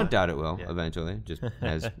 Yeah, it I will. don't doubt it will Yeah. eventually. Just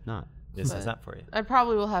has not. This is not for you. I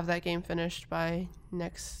probably will have that game finished by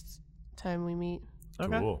next time we meet.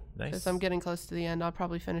 Okay. Cool. Nice. Because I'm getting close to the end. I'll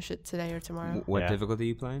probably finish it today or tomorrow. What Yeah. difficulty are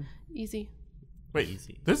you playing? Easy. Wait,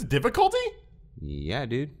 Easy. there's difficulty? Yeah,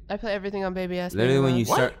 dude. I play everything on baby ass. Literally, baby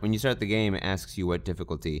mode. when you start the game, it asks you what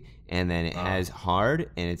difficulty, and then it has hard,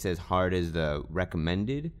 and it says hard is the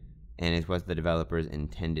recommended, and it's what the developers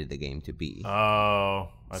intended the game to be. Oh,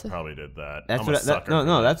 I probably did that. That's I'm what a sucker for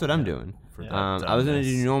that. that's what I'm doing. For that I was gonna do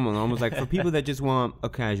dumbness. normal, almost like for people that just want a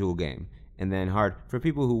casual game, and then hard for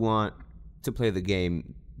people who want to play the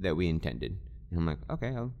game that we intended. And I'm like, okay,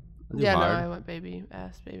 I'll do Yeah, hard. no, I went baby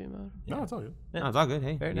ass baby mode. No, it's all good. No, it's all good.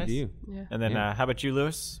 Hey, Very you nice. do you. Yeah. And then, Yeah. how about you,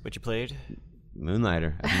 Lewis? What you played?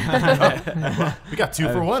 Moonlighter. We got 2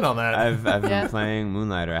 for 1 on that. I've Yeah. been playing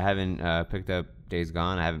Moonlighter. I haven't picked up Days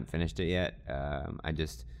Gone. I haven't finished it yet.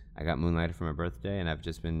 I got Moonlighter for my birthday, and I've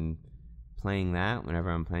just been playing that whenever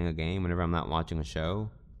I'm playing a game, whenever I'm not watching a show.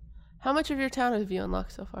 How much of your town have you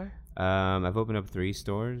unlocked so far? I've opened up 3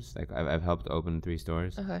 stores. Like I've helped open 3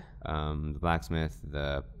 stores. Okay. The blacksmith,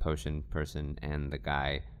 the potion person, and the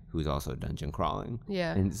guy who's also dungeon crawling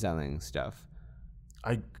Yeah. and selling stuff.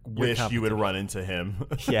 I wish you would run into him.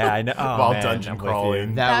 Yeah, I know. Oh, While man, dungeon I'm with you.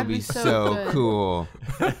 crawling. That That'd would be be so so good. cool.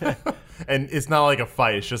 And it's not like a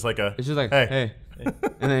fight. It's just like a. It's just like, Hey. hey.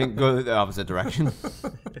 And then go the opposite direction.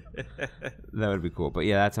 That would be cool. But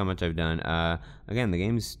yeah, that's how much I've done. Again, the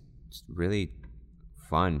game's really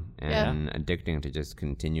fun and addicting to just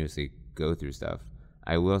continuously go through stuff.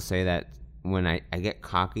 I will say that when I get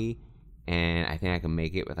cocky and I think I can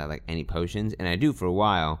make it without like any potions, and I do for a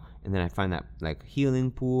while, and then I find that like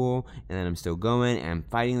healing pool, and then I'm still going and I'm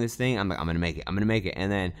fighting this thing. I'm like, I'm gonna make it,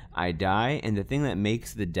 and then I die. And the thing that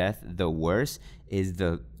makes the death the worst is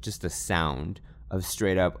just the sound of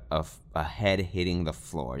straight up a head hitting the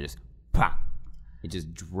floor, just pop. It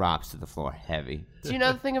just drops to the floor heavy. Do you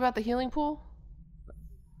know the thing about the healing pool?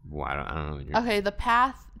 Well, I don't know. What you're, Okay, the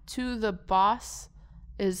path to the boss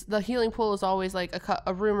is the healing pool is always like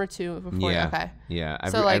a room or two before. yeah, Okay. yeah.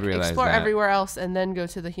 I've, So I've like realized explore that. everywhere else and then go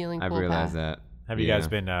to the healing I've pool realized path. that. Have you Yeah. guys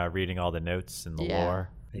been reading all the notes and the Yeah. lore?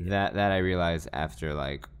 That I realized after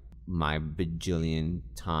like my bajillion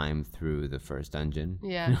time through the first dungeon.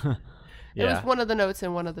 Yeah. It Yeah. was one of the notes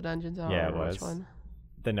in one of the dungeons. I don't Yeah, it remember was. which one.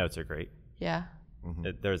 The notes are great. Yeah.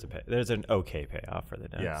 There's an okay payoff for the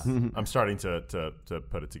notes. Yeah, I'm starting to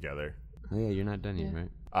put it together. Oh yeah, you're not done yet, Yeah.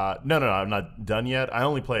 right? No, I'm not done yet. I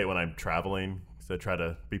only play it when I'm traveling. So I try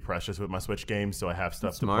to be precious with my Switch games, so I have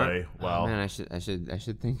stuff to Smart. play. Well, Oh, man, I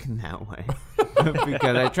should think in that way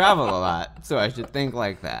because I travel a lot, so I should think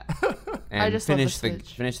like that. And I just love the finish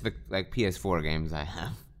Switch. the like PS4 games I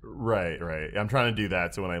have. right. I'm trying to do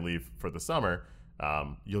that, so when I leave for the summer,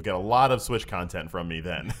 you'll get a lot of Switch content from me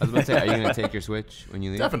then. I was about to say, are you gonna take your Switch when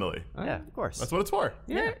you leave? Definitely. Oh, Yeah, of course. That's what it's for.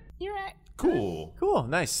 You're right. Cool. Cool.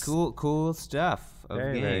 Nice. Cool stuff of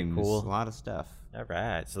Very, very games. cool. A lot of stuff. All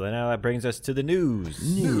right. So now that brings us to the news.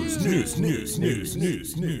 Snooze.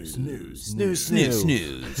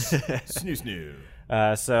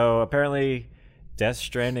 Snooze. So apparently, Death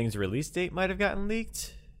Stranding's release date might have gotten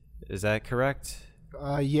leaked. Is that correct?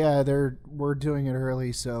 Yeah, we're doing it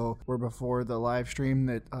early, so we're before the live stream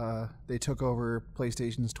that they took over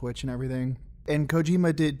PlayStation's Twitch and everything. And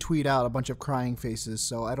Kojima did tweet out a bunch of crying faces,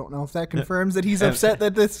 so I don't know if that confirms that he's upset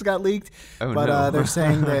that this got leaked. Oh, but no. they're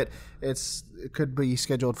saying that it could be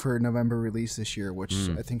scheduled for November release this year, which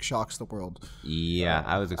I think shocks the world. Yeah,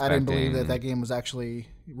 I was I expecting. didn't believe that game was actually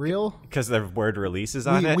real. Because the word release is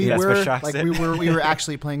on it. That's what shocks like it. we were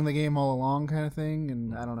actually playing the game all along, kind of thing.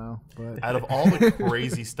 And I don't know, but Out of all the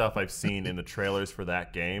crazy stuff I've seen in the trailers for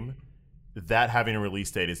that game, that having a release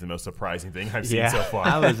date is the most surprising thing I've seen Yeah. so far.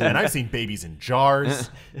 And I've seen babies in jars.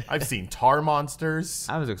 I've seen tar monsters.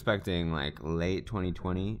 I was expecting like late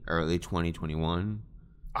 2020, early 2021.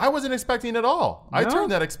 I wasn't expecting it at all. I No?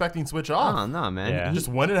 turned that expecting Switch Oh off. no, man! Yeah. Just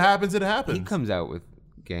when it happens, it happens. He comes out with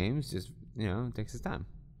games. Just it takes his time.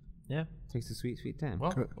 Yeah. Takes a sweet time.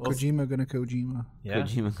 Well, Kojima gonna Kojima. Yeah.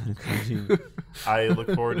 Kojima gonna Kojima. I look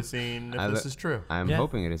forward to seeing if this is true. I'm Yeah.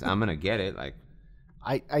 hoping it is. I'm gonna get it. Like,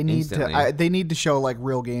 I need Instantly. to. They need to show like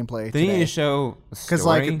real gameplay. They need to show because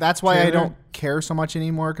like that's why I don't care so much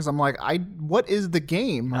anymore. Because I'm like, what is the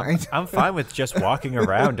game? Right? I'm fine with just walking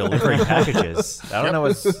around delivering packages. I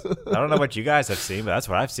don't know what you guys have seen, but that's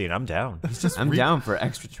what I've seen. I'm down. I'm down for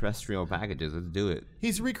extraterrestrial packages. Let's do it.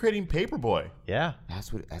 He's recreating Paperboy Yeah.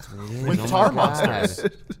 That's what it is. with Oh my tar God. monsters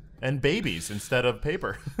and babies instead of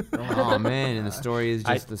paper. Oh man, and the story is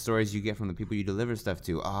just the stories you get from the people you deliver stuff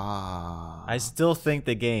to. I still think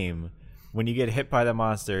the game, when you get hit by the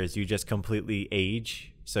monsters, you just completely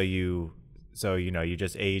age. So you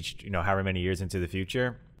just aged, however many years into the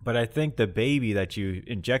future. But I think the baby that you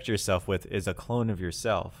inject yourself with is a clone of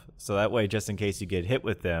yourself. So that way, just in case you get hit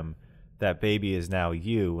with them, that baby is now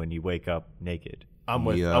you when you wake up naked. I'm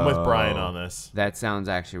with Yo. Brian on this. That sounds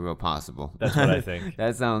actually real possible. That's what I think.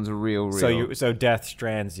 That sounds real. So death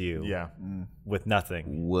strands you Yeah, with nothing.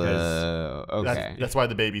 'Cause- Whoa. Okay. that's why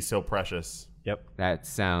the baby's so precious. Yep. That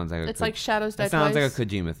sounds like It's like Shadows Die that sounds Twice, like a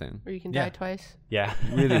Kojima thing. where you can Yeah. die twice. Yeah.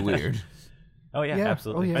 Really weird. Oh yeah, Yeah.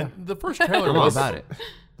 absolutely. Oh, yeah. And the first trailer I'm all was about it.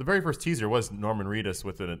 The very first teaser was Norman Reedus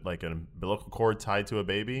with an umbilical cord tied to a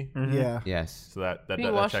baby. Yeah. Yes. So that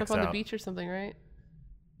Being washed checks up on out. the beach or something, right?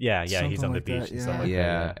 Yeah, he's Something on the like beach. that, and yeah. stuff like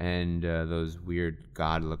Yeah, that, and those weird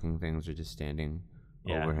god-looking things are just standing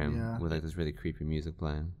Yeah. over him Yeah. with like this really creepy music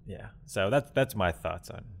playing. Yeah. So that's my thoughts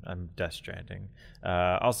on Death Stranding.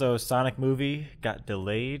 Also, Sonic movie got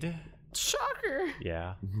delayed. Shocker.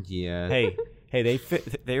 Yeah. Yeah. Hey,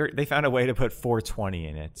 they found a way to put 420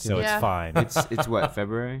 in it, so Yeah. it's fine. it's what,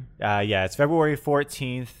 February? Yeah, it's February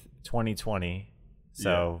 14th, 2020.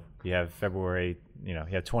 So you have February, you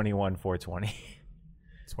have 21 420.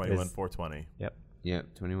 21 420. Yep.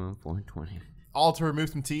 Yep, 21 420. All to remove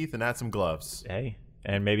some teeth and add some gloves. Hey,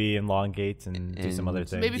 and maybe elongate and do some other And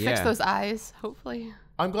things. Maybe fix Yeah. those eyes, hopefully.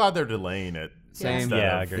 I'm glad they're delaying it. Same. Instead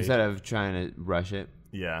Yeah, of- agreed. Instead of trying to rush it.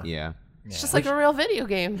 Yeah. Yeah. It's just like a real video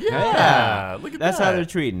game. Yeah. Look at That's that. how they're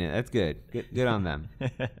treating it. That's good. Good on them.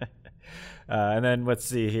 And then let's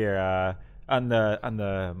see here on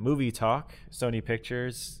the movie talk, Sony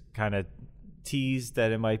Pictures kind of teased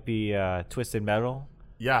that it might be Twisted Metal.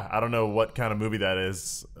 Yeah, I don't know what kind of movie that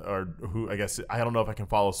is, or who. I guess I don't know if I can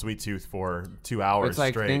follow Sweet Tooth for 2 hours It's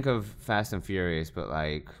like straight. think of Fast and Furious, but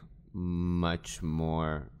like much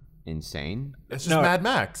more insane. It's just No. Mad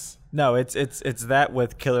Max. No, it's that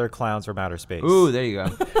with killer clowns from outer space. Ooh, there you go.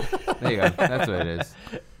 There you go. That's what it is.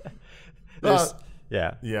 There's-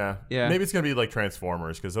 yeah. Yeah. Yeah. Maybe it's gonna be like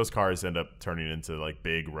Transformers because those cars end up turning into like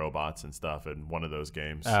big robots and stuff in one of those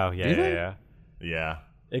games. Oh yeah, Do they? yeah. Yeah.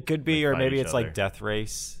 It could be, or fight maybe each it's other. like Death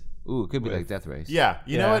Race. Ooh, it could be like Death Race. Yeah.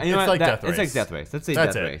 You know Yeah. what? You know It's what? like Death Race. It's like Death Race. Let's say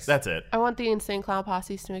That's Death it. Race. That's it. I want the Insane Clown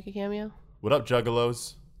Posses to make a cameo. What up,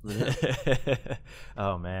 Juggalos?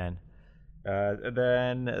 Oh man.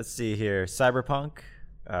 Then let's see here. Cyberpunk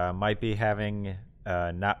might be having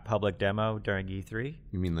not public demo during E3.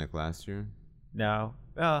 You mean like last year? No.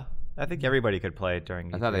 I think everybody could play it during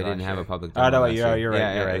E3. I thought they didn't last have year. a public Oh, demo. no, last you're year. right.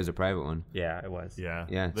 Yeah, You're yeah, right. it was a private one. Yeah, it was. Yeah.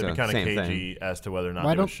 Yeah, They've so been kind of same cagey as to whether or not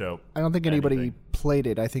Well, they'll show. I don't think anybody anything. played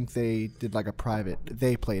it. I think they did like a private.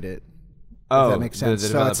 They played it. Oh, If that makes the sense. So it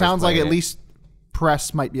developers sounds like played at it. least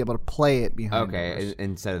press might be able to play it behind. Okay, doors.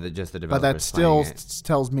 instead of just the But developers. that still playing it.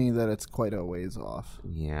 tells me that it's quite a ways off.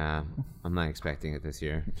 Yeah, I'm not expecting it this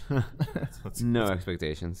year. No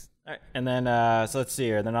expectations. All right. And then so let's see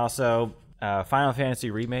here. Then also Final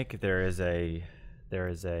Fantasy Remake. There is a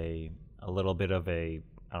little bit of a,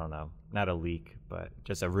 I don't know, not a leak, but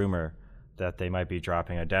just a rumor that they might be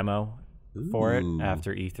dropping a demo for it Ooh.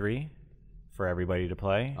 after E3 for everybody to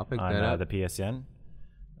play I'll pick on that up. the PSN.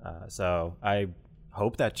 So I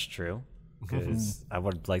hope that's true because I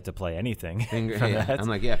would like to play anything from Yeah, that. I'm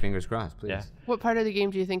like, yeah, fingers crossed, please. Yeah. What part of the game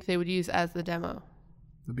do you think they would use as the demo?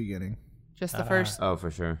 The beginning. Just the first, Oh, for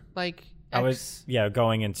sure. like, I X? was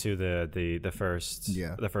going into the first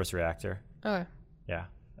Yeah. the first reactor. Okay. Yeah,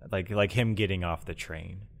 like him getting off the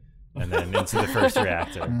train and then into the first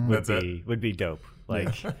reactor would be dope.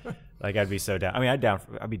 Like I'd be so down. I mean,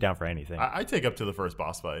 I'd be down for anything. I take up to the first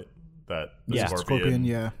boss fight. That the Yeah. Scorpion,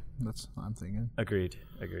 yeah. That's what I'm thinking. Agreed.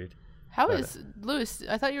 How is Lewis?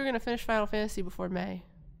 I thought you were gonna finish Final Fantasy before May.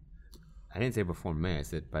 I didn't say before May. I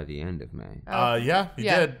said by the end of May. Yeah, you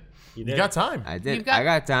Yeah. did. You You got time. I did. You've got- I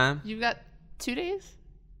got time. You've got 2 days,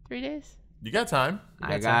 3 days. You got time.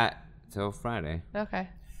 I got till Friday. Okay.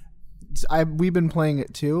 We've been playing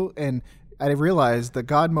it too, and I realized the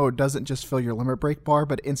God mode doesn't just fill your limit break bar,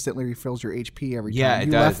 but instantly refills your HP every time. Yeah, it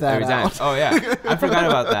you does left that every time. out. Oh yeah, I forgot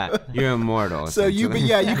about that. You're immortal. So you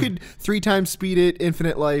essentially. could 3 times speed it,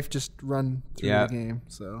 infinite life, just run through Yeah. the game.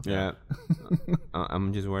 So Yeah.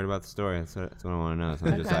 I'm just worried about the story. That's what I want to know. So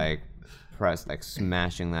I'm just Okay. like, pressed, like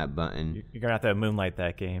smashing that button. You're gonna have to moonlight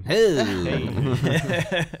that game.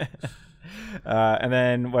 Hey. And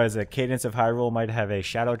then what is it? Cadence of Hyrule might have a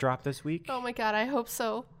shadow drop this week, Oh my god, I hope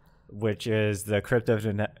so. which is the Crypt of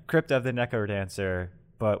the Necrodancer,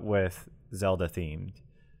 but with Zelda themed.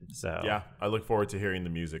 So Yeah, I look forward to hearing the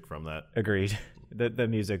music from that. agreed. The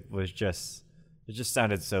music was just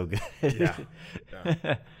sounded so good. Yeah.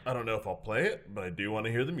 I don't know if I'll play it, but I do want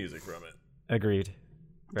to hear the music from it. Agreed.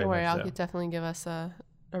 Very Don't worry, much I'll so. definitely give us a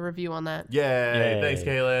review on that. Yay. Yay. Thanks,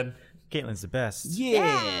 Kaylin. Caitlin's the best.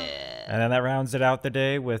 Yeah. And then that rounds it out the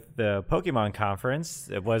day with the Pokemon conference.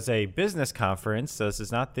 It was a business conference, so this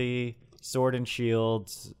is not the Sword and Shield,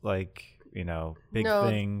 like, big No.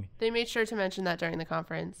 thing. They made sure to mention that during the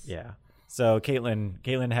conference. Yeah. So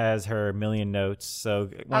Caitlin has her million notes. So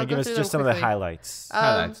I'll want to give go us through just them some of the quickly. highlights?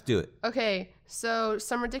 Highlights, do it. Okay, so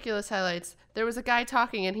some ridiculous highlights. There was a guy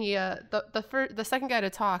talking, and he the second guy to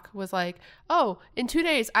talk was like, "Oh, in 2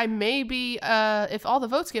 days, I may be if all the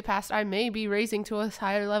votes get passed, I may be raising to a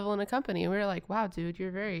higher level in a company." And we were like, "Wow, dude,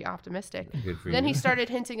 you're very optimistic." Good for Then you. he started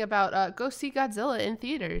hinting about go see Godzilla in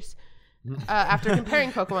theaters. After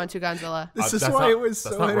comparing Pokemon to Godzilla. This is that's why not- it was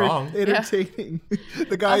that's so not wrong. entertaining.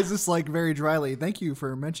 The guy's just like very dryly, "Thank you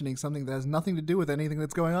for mentioning something that has nothing to do with anything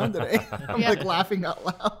that's going on today." I'm Yeah. like laughing out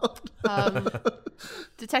loud.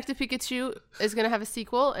 Detective Pikachu is going to have a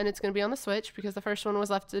sequel, and it's going to be on the Switch because the first one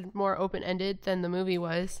was left more open-ended than the movie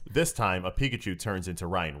was. This time, a Pikachu turns into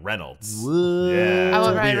Ryan Reynolds. What? Yeah, I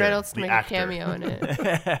want it's Ryan weird. Reynolds to The make actor. a cameo in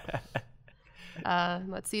it.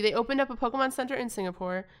 Let's see. They opened up a Pokemon Center in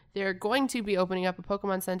Singapore. They're going to be opening up a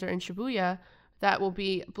Pokemon Center in Shibuya that will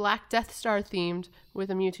be Black Death Star themed with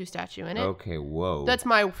a Mewtwo statue in it. Okay, whoa. That's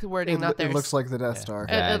my wording, not It theirs. looks like the Death Star.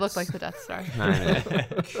 It looked That's- like the Death Star. kind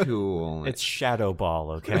of cool. It's Shadow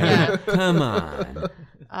Ball, okay? Yeah. Come on.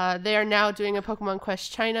 They are now doing a Pokemon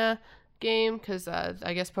Quest China game because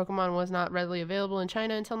I guess Pokemon was not readily available in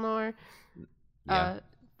China until now. Yeah.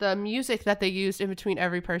 The music that they used in between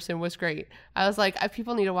every person was great. I was like,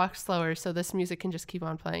 people need to walk slower so this music can just keep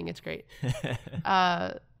on playing. It's great.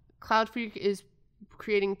 Cloud Freak is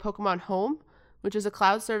creating Pokemon Home, which is a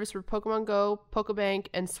cloud service for Pokemon Go, Pokebank,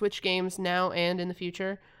 and Switch games now and in the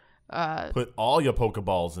future. Put all your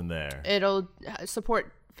Pokeballs in there. It'll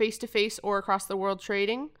support face-to-face or across-the-world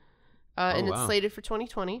trading, and it's wow. slated for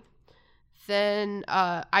 2020. Then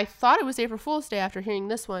I thought it was April Fool's Day after hearing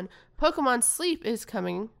this one. Pokemon Sleep is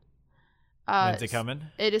coming. When's it coming?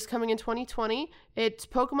 It is coming in 2020. It's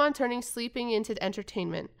Pokemon turning sleeping into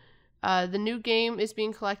entertainment. The new game is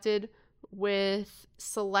being collected with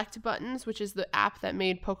Select Buttons, which is the app that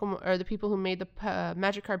made Pokemon, or the people who made the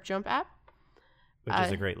Magikarp Jump app. Which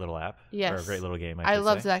is a great little app. Yes. Or a great little game, I should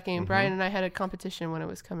loved say. that game. Brian and I had a competition when it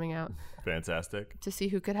was coming out Fantastic. to see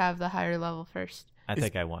who could have the higher level first. I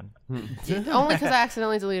think I won. Only because I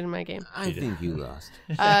accidentally deleted my game. I think you lost.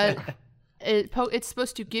 It's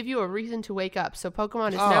supposed to give you a reason to wake up. So Pokemon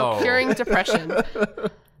is now Oh. curing depression.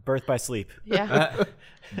 Birth by sleep. Yeah.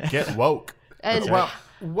 Get woke. And Well,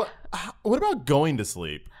 what about going to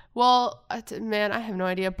sleep? well, man, I have no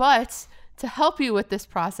idea. But to help you with this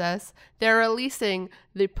process, they're releasing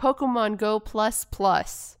the Pokemon Go Plus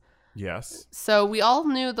Plus. Yes. So we all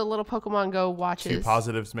knew the little Pokemon Go watches. Two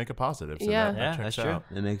positives make a positive. So Yeah. that Yeah, checks that's true. out.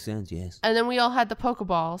 That makes sense, yes. And then we all had the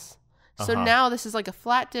Pokeballs. So Uh-huh. now this is like a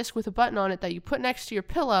flat disc with a button on it that you put next to your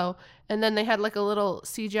pillow, and then they had like a little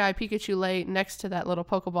CGI Pikachu lay next to that little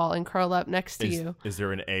Pokeball and curl up next to you. Is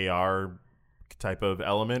there an AR type of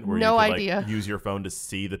element where No you could idea. like use your phone to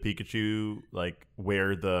see the Pikachu, like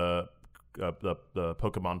where the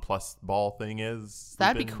Pokemon Plus ball thing is?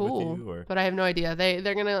 That'd be sleeping with cool, you, or- but I have no idea.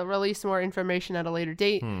 They're gonna release more information at a later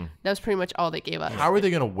date. That was pretty much all they gave us. How are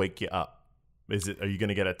they gonna wake you up? Are you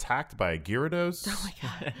gonna get attacked by a Gyarados? Oh my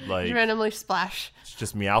god! Like You randomly splash. it's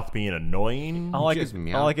just Meowth being annoying. All I Just could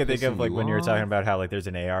Meowth think of, pissing like you when you were off. talking about how like there's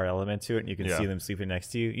an AR element to it, and you can Yeah. see them sleeping next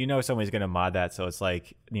to you. You know, somebody's gonna mod that, so it's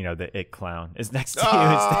like the It Clown is next to you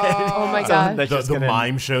instead. Oh my So god. that's the just the gonna-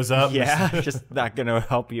 mime shows up. Yeah, just not gonna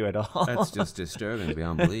help you at all. That's just disturbing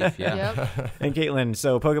beyond belief, yeah. Yep. And Caitlin,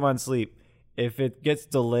 so Pokemon Sleep, if it gets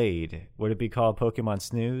delayed, would it be called Pokemon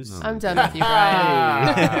Snooze? I'm done with you,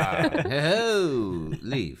 Brian. Oh,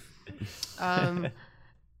 leave.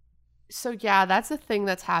 So yeah, that's the thing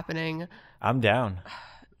that's happening. I'm down.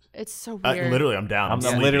 It's so weird. Literally, I'm down. I'm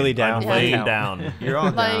sleeping. literally down I'm right laying now. down. You're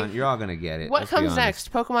all Like, down. You're all gonna get it. What let's be comes honest.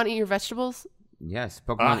 next? Pokemon eat your vegetables? Yes,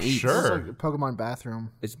 Pokemon eats. sure. It's like Pokemon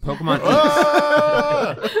bathroom. It's Pokemon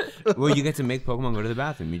eats. Well, you get to make Pokemon go to the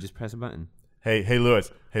bathroom. You just press a button. Hey,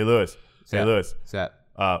 Lewis. Hey, Lewis. Hey, Sup? Lewis. Sup?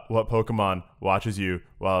 What Pokemon watches you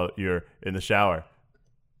while you're in the shower?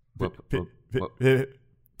 What- P- what- P- what- P-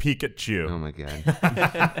 Pikachu. Oh my god.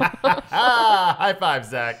 High five,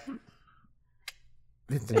 Zach.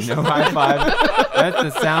 No high five. That's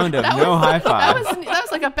the sound of no high five. That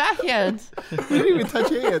was like a backhand. We didn't even touch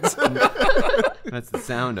hands. That's the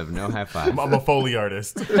sound of no high five. I'm a Foley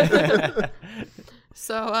artist.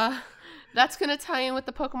 So that's going to tie in with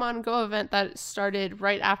the Pokemon Go event that started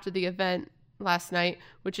right after the event last night,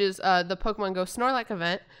 which is the Pokemon Go Snorlax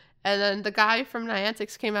event. And then the guy from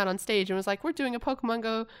Niantic came out on stage and was like, we're doing a Pokemon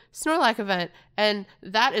Go Snorlax event. And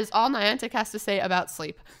that is all Niantic has to say about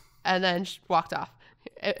sleep. And then walked off.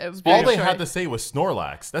 It was All very they short. had to say was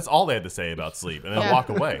Snorlax. That's all they had to say about sleep, and then Yeah. walk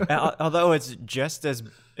away. Although it's just as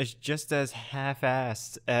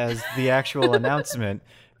half-assed as the actual announcement,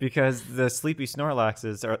 because the sleepy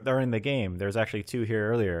Snorlaxes are in the game. There's actually 2 here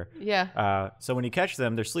earlier. Yeah. So when you catch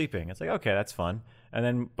them, they're sleeping. It's like, okay, that's fun. And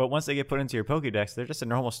then, but once they get put into your Pokédex, they're just a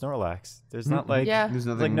normal Snorlax. There's not like, Yeah. There's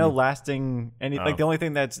like nothing. no lasting any. Oh. Like the only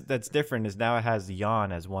thing that's different is now it has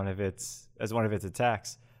Yawn as one of its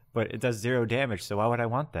attacks. But it does 0 damage, so why would I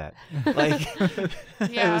want that? Like, it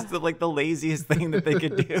Yeah. was the laziest thing that they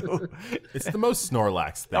could do. It's the most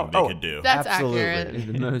Snorlax thing Oh, they could do. That's Absolutely. accurate.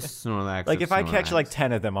 The most Snorlax. Like, of if I catch like Snorlax.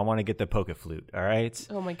 10 of them, I want to get the Pokeflute. All right.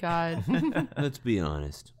 Oh my God. Let's be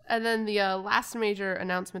honest. And then the last major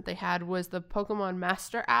announcement they had was the Pokemon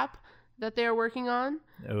Master app that they are working on.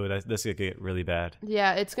 Oh, this could get really bad.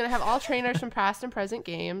 Yeah, it's going to have all trainers from past and present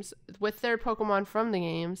games with their Pokemon from the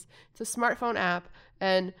games. It's a smartphone app,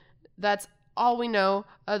 and that's all we know,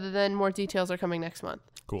 other than more details are coming next month.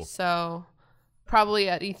 Cool. So probably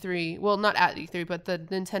at E3. Well, not at E3, but the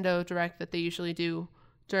Nintendo Direct that they usually do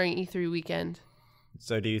during E3 weekend.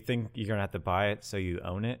 So, do you think you're gonna have to buy it so you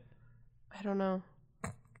own it I don't know.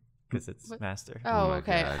 because it's Master? Oh, my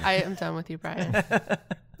okay. God. I am done with you, Brian.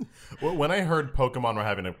 Well, when I heard Pokemon were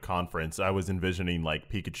having a conference, I was envisioning like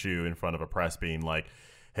Pikachu in front of a press being like,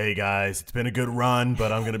 "Hey guys, it's been a good run,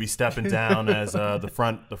 but I'm going to be stepping down as the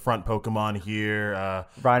front Pokemon here."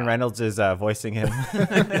 Ryan Reynolds is voicing him.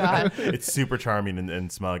 God. It's super charming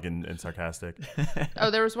and smug and sarcastic. Oh,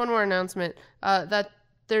 there was one more announcement that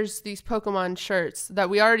there's these Pokemon shirts that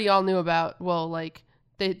we already all knew about. Well, like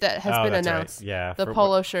that has Oh, been that's right. announced. Yeah, The for-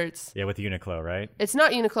 polo shirts. Yeah, with Uniqlo, right? It's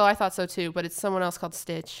not Uniqlo. I thought so too, but it's someone else called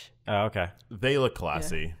Stitch. Oh, okay. They look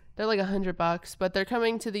classy. They're like $100, but they're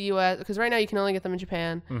coming to the U.S. because right now you can only get them in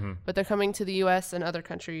Japan, but they're coming to the U.S. and other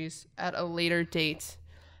countries at a later date.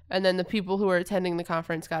 And then the people who are attending the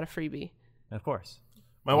conference got a freebie. Of course.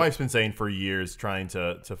 My wife's been saying for years trying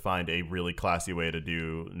to find a really classy way to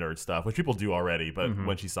do nerd stuff, which people do already. But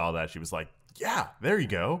when she saw that, she was like, "Yeah, there you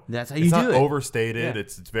go. That's how it's you not do it." overstated. Yeah.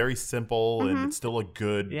 It's very simple and it's still a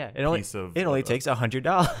good Yeah, piece of. it only takes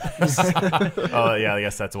 $100. Oh yeah, I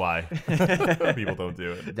guess that's why people don't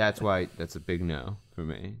do it. That's why that's a big no for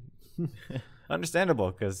me.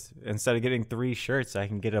 Understandable, because instead of getting 3 shirts, I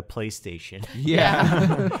can get a PlayStation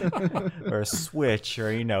Yeah. or a Switch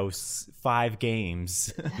or 5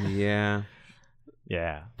 games. Yeah.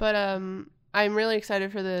 Yeah. But I'm really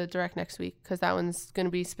excited for the Direct next week because that one's going to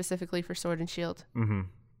be specifically for Sword and Shield. Mm-hmm.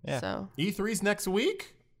 Yeah. So E3's next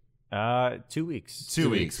week. 2 weeks. 2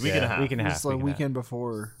 weeks. Week and a half. Week and a half. It's like week and a half. weekend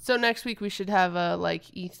before. so next week we should have a like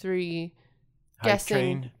E3 Hype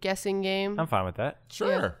train. guessing game. I'm fine with that. Sure.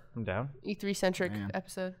 Yeah. I'm down. E3 centric Man.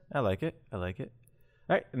 episode. I like it. All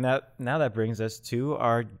right. And now that brings us to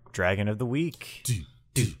our Dragon of the Week.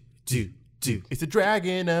 It's the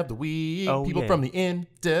Dragon of the Week. Oh, People yeah. from the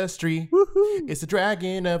industry. It's the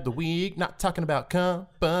Dragon of the Week. Not talking about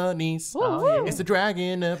companies. Woo-hoo. It's the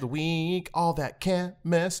Dragon of the Week. All that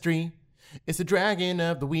chemistry. It's the Dragon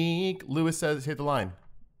of the Week. Lewis says, hit the line.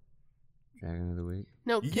 Dragon of the Week.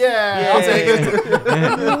 No. Yeah, I'll take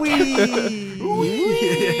it.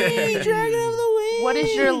 What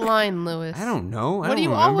is your line, Lewis? I don't know. What do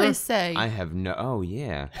you always say? I have no. Oh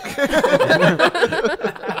yeah.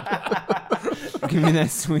 Give me that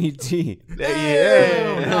sweet tea. Ew,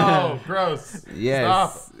 no, gross.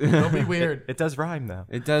 Yes. Stop. Don't be weird. It does rhyme, though.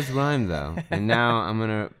 It does rhyme though, and now I'm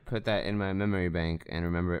gonna put that in my memory bank and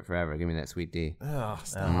remember it forever. Give me that sweet tea. Oh,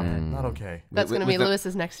 stop it. Not okay. That's With- going to be with the-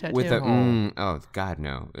 Lewis's next tattoo. With the oh God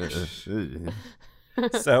no.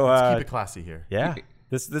 So, Keep it classy here. yeah.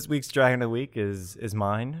 This week's Dragon of the Week is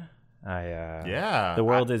mine. Yeah. The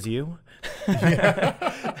world is you. My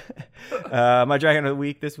Dragon of the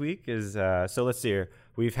Week this week is so let's see here.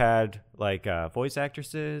 We've had like voice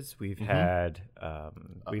actresses. We've had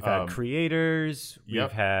creators. Yep.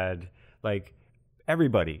 We've had like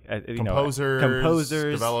everybody. Composers,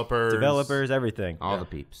 developers, everything. All the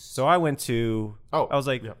peeps. So I went to. Oh, I was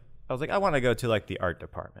like, yep. I want to go to like the art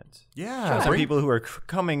department. Yeah. Some Bring, people who are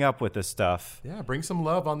coming up with this stuff. yeah, bring some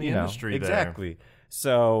love on the industry there. exactly.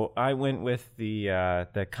 So I went with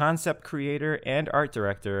the concept creator and art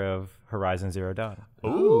director of Horizon Zero Dawn,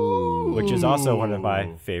 which is also one of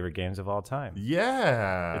my favorite games of all time.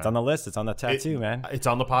 Yeah. It's on the list. It's on the tattoo, man. It's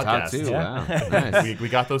on the podcast. Tattoo, Yeah. wow. Nice. We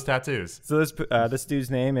got those tattoos. So this dude's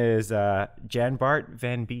name is Jan Bart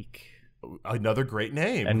Van Beek. Another great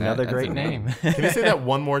name. Another That's great a name. Can you say that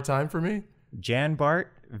one more time for me? Jan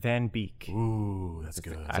Bart Van Beek. Ooh, that's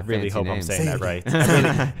good. I really fancy hope I'm name. saying Say that it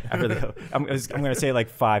right. I really hope. I'm going to say it like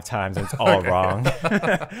 5 times and it's all wrong.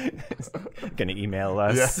 Going to email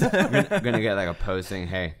us. I'm gonna get like a post saying,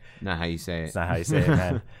 "Hey, not how you say it." It's not how you say it,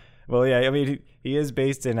 man. Well, yeah, I mean, he is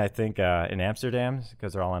based in, I think, in Amsterdam,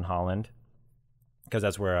 because they're all in Holland, because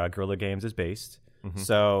that's where Guerrilla Games is based.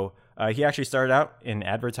 So he actually started out in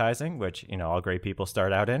advertising, which, you know, all great people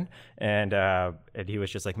start out in, and he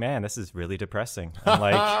was just like, man, this is really depressing. And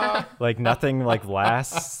like nothing like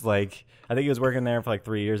lasts. Like, I think he was working there for like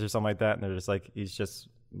 3 years or something like that, and they're just like, he's just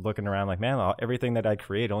looking around like, man, everything that I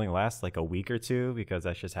create only lasts like a week or two, because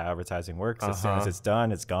that's just how advertising works. As soon as it's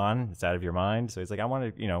done, it's gone. It's out of your mind. So he's like, I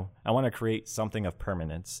want to create something of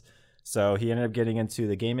permanence. So he ended up getting into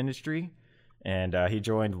the game industry, and he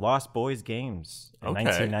joined Lost Boys Games in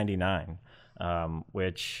 1999,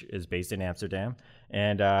 which is based in Amsterdam.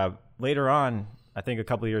 And later on, I think a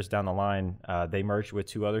couple of years down the line, they merged with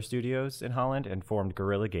 2 other studios in Holland and formed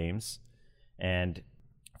Guerrilla Games. And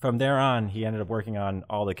from there on, he ended up working on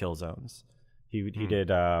all the Killzones. He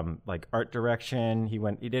did like art direction. He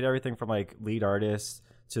did everything from like lead artist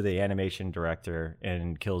to the animation director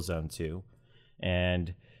in Killzone 2.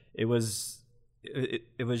 And it was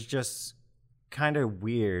just kind of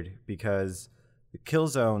weird, because the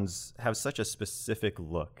Killzones have such a specific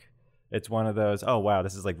look. It's one of those, oh wow,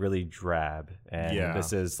 this is like really drab, and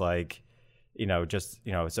this is like, you know, just,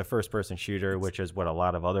 you know, it's a first person shooter, which is what a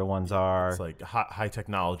lot of other ones are. It's like high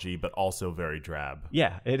technology, but also very drab.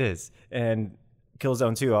 Yeah, it is. And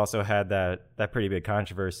Killzone 2 also had that pretty big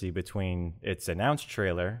controversy between its announced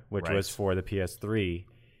trailer, which was for the PS3,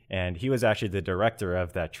 and he was actually the director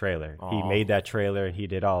of that trailer. He made that trailer, and he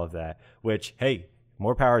did all of that, which, hey,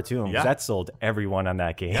 more power to him, because that sold everyone on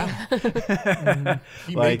that game. Yeah.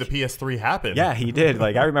 He made the PS3 happen. Yeah, he did.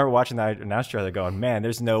 Like, I remember watching that announced trailer going, man,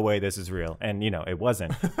 there's no way this is real. And, you know, it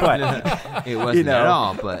wasn't. But It wasn't at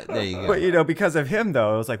all, but there you go. But, you know, because of him,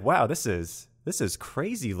 though, it was like, wow, this is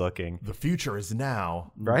crazy looking. The future is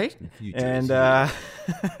now. Right? And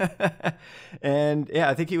and yeah,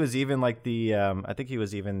 I think he was even like the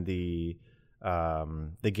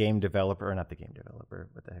game developer, or not the game developer,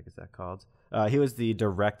 what the heck is that called? He was the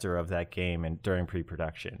director of that game and during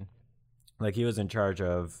pre-production. Like, he was in charge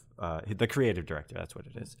of the creative director, that's what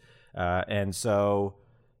it is. And so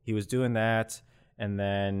he was doing that, and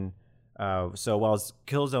then so while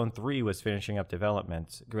Killzone 3 was finishing up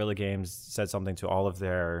development, Guerrilla Games said something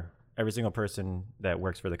to every single person that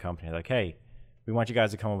works for the company, like, hey, we want you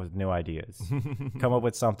guys to come up with new ideas. Come up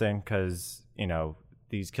with something, because, you know,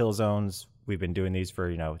 these Killzones, we've been doing these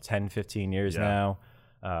for, 10, 15 years now.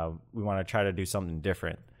 We want to try to do something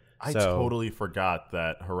different. I totally forgot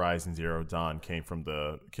that Horizon Zero Dawn came from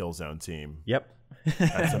the Killzone team. Yep.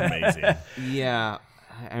 That's amazing. Yeah,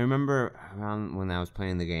 I remember around when I was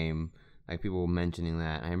playing the game, like, people were mentioning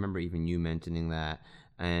that. I remember even you mentioning that.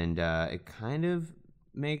 And it kind of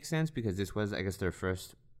makes sense, because this was, I guess, their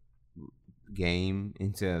first game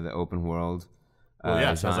into the open world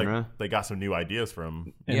Sounds genre. like they got some new ideas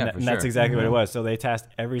from. And, for and that's sure. exactly what it was. So they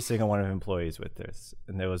tasked every single one of employees with this.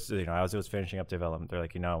 And there was, as it was finishing up development, they're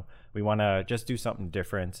like, we want to just do something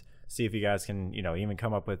different. See if you guys can, even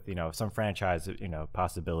come up with, some franchise,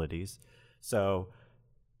 possibilities. So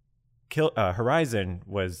Horizon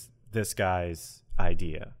was this guy's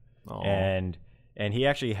idea. And he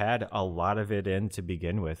actually had a lot of it in to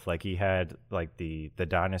begin with. Like, he had like the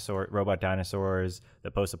robot dinosaurs,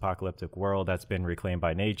 the post-apocalyptic world that's been reclaimed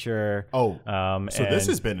by nature. So this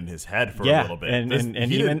has been in his head for a little bit. And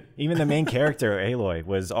even the main character, Aloy,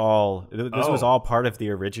 was all part of the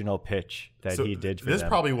original pitch that he did for this them.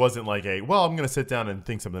 Probably wasn't like I'm going to sit down and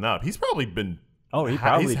think something up. He's probably been.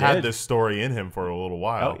 He's had this story in him for a little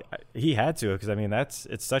while. He had to, because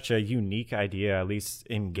it's such a unique idea, at least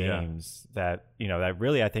in games, that that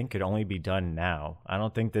really, I think, could only be done now. I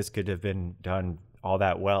don't think this could have been done all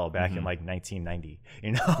that well back in like 1990.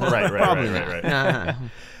 Right.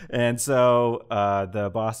 And so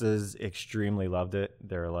the bosses extremely loved it.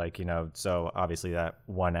 They're like, so obviously that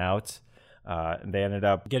won out. They ended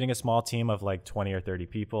up getting a small team of like 20 or 30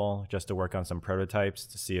 people just to work on some prototypes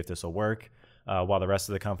to see if this will work. While the rest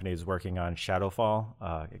of the company is working on Shadowfall,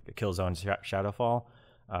 Killzone Shadowfall,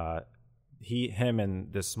 him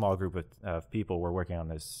and this small group of people were working on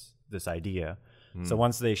this idea. So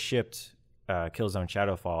once they shipped Killzone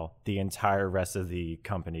Shadowfall, the entire rest of the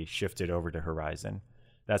company shifted over to Horizon.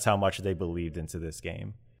 That's how much they believed into this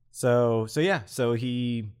game. So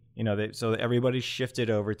he, so everybody shifted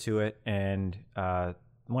over to it, and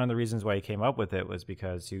one of the reasons why he came up with it was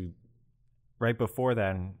because right before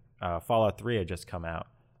then, Fallout 3 had just come out,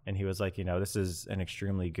 and he was like, this is an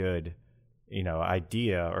extremely good,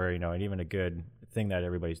 idea, or and even a good thing that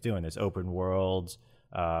everybody's doing. This open world,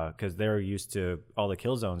 because they're used to all the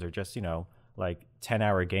kill zones are just like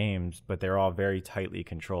 10-hour games, but they're all very tightly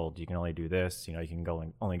controlled. You can only do this, you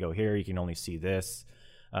can only go here, you can only see this.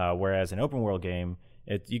 Whereas an open world game,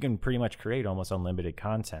 you can pretty much create almost unlimited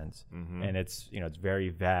content, and it's it's very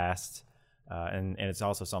vast, and it's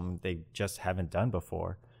also something they just haven't done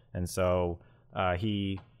before. And so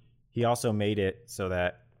he also made it so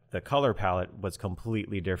that the color palette was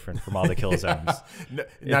completely different from all the kill zones.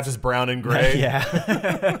 Not just brown and gray.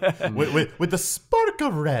 Yeah. with the spark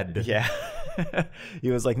of red. Yeah.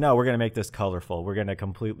 He was like, no, we're going to make this colorful. We're going to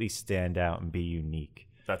completely stand out and be unique.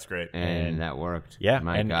 That's great. And that worked. Yeah.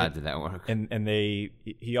 My God, did that work. And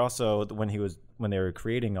he also, when they were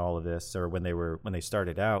creating all of this, or when they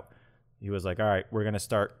started out, he was like, all right, we're going to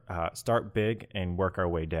start big and work our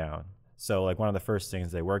way down. So like one of the first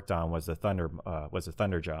things they worked on was the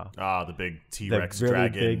Thunderjaw. Ah, the big T-Rex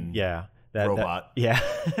dragon. Robot.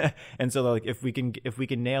 And so like if we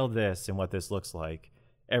can nail this and what this looks like,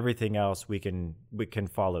 everything else we can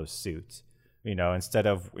follow suit. Instead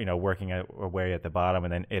of working our way at the bottom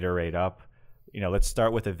and then iterate up, let's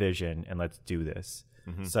start with a vision and let's do this.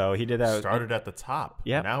 So he did that. Started at the top.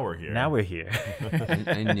 Yeah. Now we're here.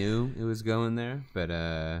 I knew it was going there, but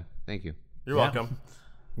thank you. You're welcome.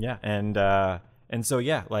 Yeah, and so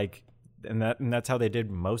like, and that's how they did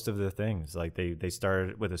most of the things. Like they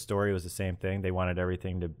started with a story, was the same thing. They wanted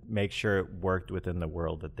everything to make sure it worked within the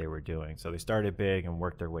world that they were doing. So they started big and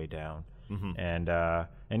worked their way down. And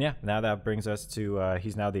yeah, now that brings us to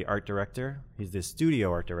he's now the art director. He's the studio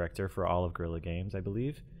art director for all of Guerrilla Games, I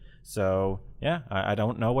believe. So yeah, I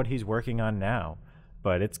don't know what he's working on now,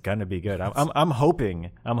 but it's gonna be good. I'm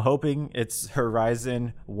hoping it's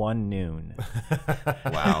Horizon 1 Noon.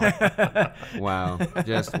 Wow,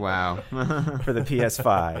 just wow. For the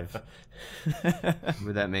PS5.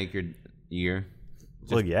 Would that make your year?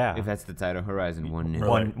 Well, yeah. If that's the title, Horizon 1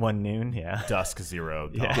 Noon. One Noon, yeah. Dusk Zero.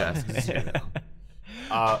 Yeah. Dusk Zero.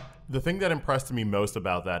 The thing that impressed me most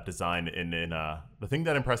about that design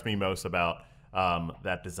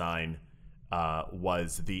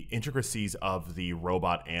was the intricacies of the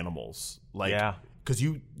robot animals. Because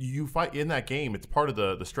you fight in that game, it's part of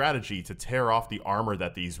the strategy to tear off the armor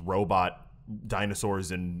that these robot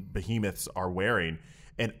dinosaurs and behemoths are wearing.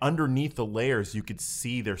 And underneath the layers, you could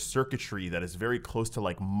see their circuitry that is very close to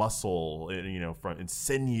like muscle, and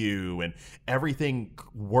sinew, and everything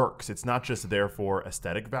works. It's not just there for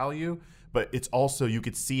aesthetic value, but it's also, you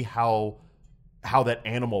could see how that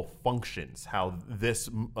animal functions, how this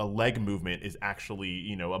leg movement is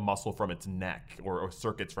actually, a muscle from its neck or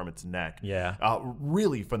circuits from its neck. Yeah.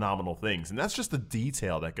 Really phenomenal things. And that's just the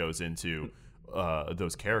detail that goes into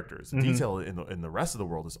those characters. The detail in the rest of the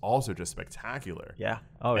world is also just spectacular. Yeah.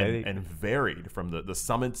 And varied, from the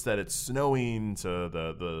summits that it's snowing to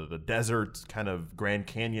the desert kind of Grand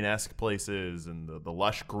Canyon-esque places, and the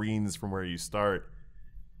lush greens from where you start.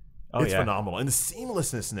 It's phenomenal. And the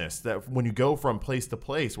seamlessness that when you go from place to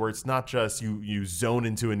place, where it's not just you zone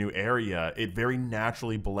into a new area, it very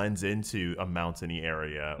naturally blends into a mountainy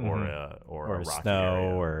area or a rocky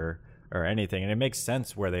snow area. or anything. And it makes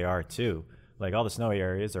sense where they are too. Like all the snowy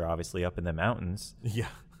areas are obviously up in the mountains. Yeah.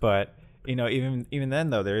 But even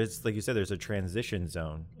then though, there is, like you said, there's a transition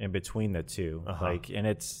zone in between the two. And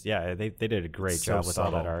it's they did a great job with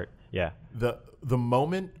all that art. Yeah. The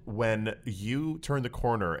moment when you turn the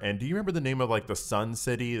corner, and do you remember the name of like the Sun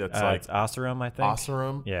City? That's it's Oseram, I think.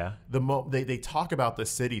 Oseram. Yeah. They talk about the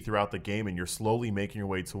city throughout the game, and you're slowly making your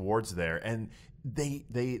way towards there, and they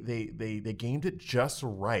gamed it just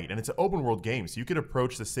right. And it's an open world game, so you could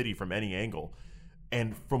approach the city from any angle.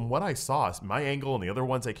 And from what I saw, my angle and the other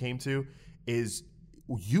ones I came to is,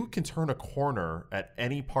 you can turn a corner at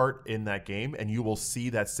any part in that game and you will see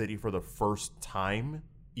that city for the first time,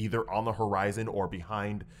 either on the horizon or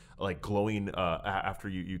behind, like glowing after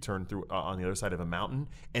you turn through on the other side of a mountain,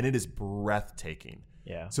 and it is breathtaking.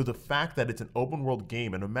 Yeah. So the fact that it's an open world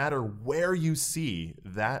game, and no matter where you see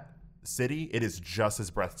that city, it is just as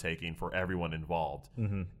breathtaking for everyone involved.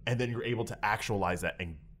 And then you're able to actualize that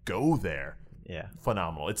and go there. Yeah.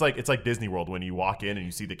 phenomenal. It's like Disney World when you walk in and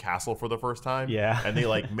you see the castle for the first time. Yeah. And they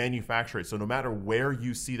like manufacture it. So no matter where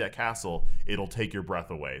you see that castle, it'll take your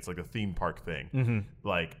breath away. It's like a theme park thing. Mm-hmm.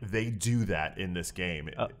 Like they do that in this game.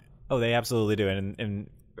 Oh, they absolutely do. And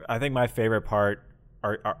I think my favorite part,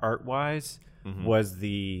 art wise, was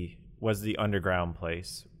the underground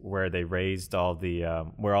place where they raised all the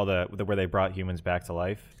where they brought humans back to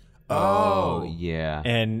life. Oh yeah.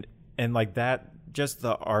 And like that, just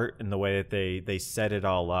the art and the way that they set it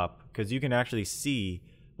all up, because you can actually see,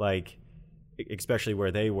 like, especially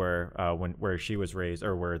where they were where she was raised,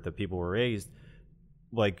 or where the people were raised,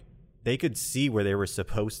 like they could see where they were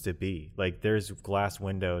supposed to be. Like there's glass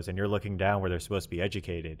windows and you're looking down where they're supposed to be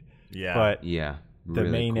educated. Yeah. But Yeah. the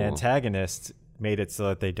Really main cool. antagonist made it so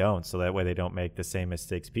that they don't, so that way they don't make the same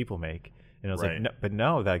mistakes people make. And it was Right. like, no, but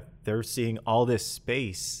no, like they're seeing all this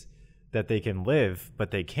space that they can live, but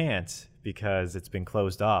they can't because it's been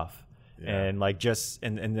closed off. Yeah. And like just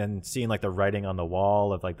and then seeing like the writing on the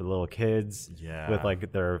wall of like the little kids Yeah. with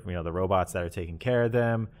like their the robots that are taking care of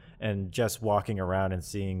them, and just walking around and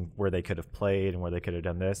seeing where they could have played and where they could have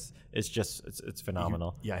done this. It's just it's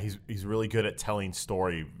phenomenal. Yeah, he's really good at telling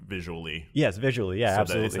story visually. Yes, visually, yeah, So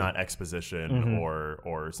absolutely. that it's not exposition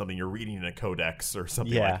or something you're reading in a codex or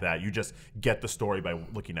something Yeah. like that. You just get the story by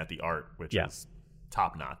looking at the art, which Yeah. is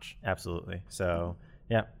top notch. Absolutely. So,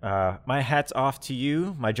 yeah. My hat's off to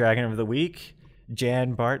you, my Dragon of the Week,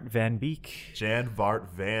 Jan Bart Van Beek. Jan Bart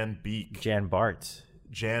Van Beek. Jan Bart.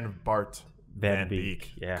 Jan Bart Van Van Beek,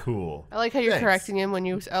 Beek. yeah. Cool. I like how you're Thanks. correcting him when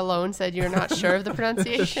you alone said you're not sure of the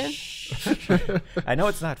pronunciation. I know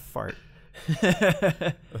it's not fart.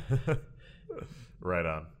 Right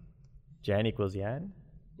on. Jan equals Yan?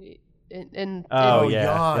 Oh, Yeah.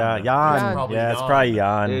 Jan. Yeah, Jan. It's probably Yeah, it's Jan. probably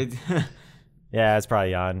Jan. It- Yeah, it's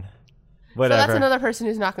probably Jan. So Whatever. that's another person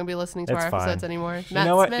who's not going to be listening to It's our fine. episodes anymore. You Matt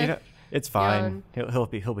know what? Smith. It's fine. He'll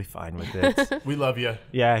be fine with it. We love you.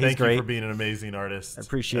 Yeah, he's Thank you great. for being an amazing artist. I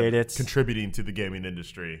appreciate and it. Contributing to the gaming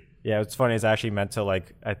industry. Yeah, what's funny is I actually meant to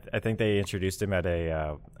I think they introduced him at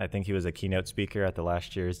I think he was a keynote speaker at the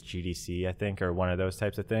last year's GDC, I think, or one of those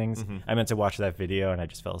types of things. I meant to watch that video and I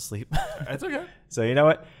just fell asleep. That's okay. So you know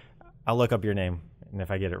what? I'll look up your name, and if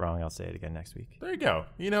I get it wrong, I'll say it again next week. There you go.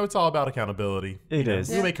 It's all about accountability. It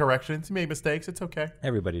is. You make corrections. You make mistakes. It's okay.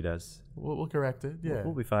 Everybody does. We'll correct it. Yeah.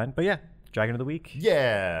 We'll be fine. But yeah, Dragon of the Week.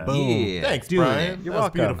 Yeah. Yeah. Thanks, Doing Brian. it. You're That was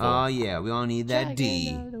welcome. beautiful. Oh yeah, we all need that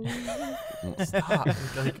D. Stop.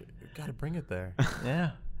 Gotta bring it there.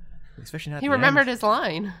 Yeah. Especially not He the end. remembered his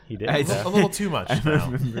line. He did. I A little too much now.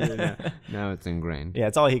 Now it's ingrained. Yeah,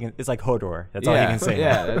 it's all he can. It's like Hodor. That's all he can say.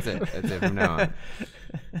 Yeah, now. that's it. That's it from now on.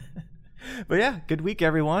 But yeah, good week,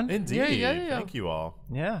 everyone. Indeed. Yeah. Thank you all.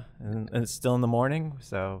 Yeah, and it's still in the morning,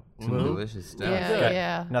 so Some delicious stuff.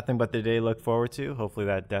 Yeah. nothing but the day to look forward to. Hopefully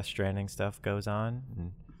that Death Stranding stuff goes on,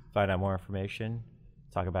 and find out more information.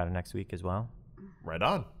 Talk about it next week as well. Right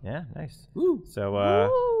on. Yeah, nice. Woo. So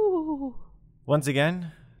Ooh. once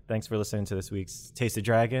again, thanks for listening to this week's Taste of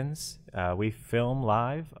Dragons. We film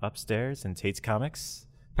live upstairs in Tate's Comics,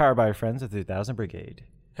 powered by our friends of the 3000 Brigade.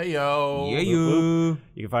 Hey, yo. Yeah, you.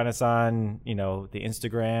 You can find us on, the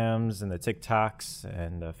Instagrams and the TikToks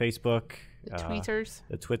and the Facebook, The tweeters.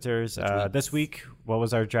 the Twitters. This week, what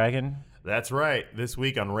was our dragon? That's right. This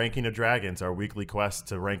week on Ranking of Dragons, our weekly quest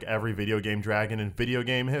to rank every video game dragon in video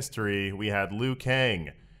game history, we had Liu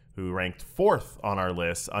Kang, who ranked 4th on our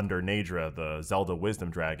list under Nadra, the Zelda Wisdom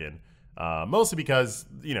Dragon. Mostly because,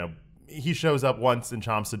 he shows up once and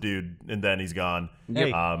chomps a dude, and then he's gone.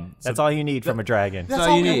 Hey, So that's all you need from a dragon. That's all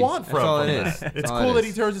all you we need. want That's from all it that. is. That's It's all cool it that he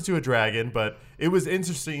is. turns into a dragon, but it was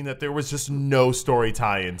interesting that there was just no story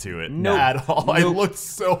tie into it Nope. at all. I Nope. looked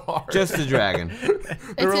so hard. Just the dragon.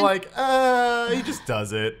 they were It's like, he just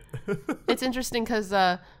does it. It's interesting because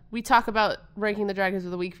we talk about ranking the dragons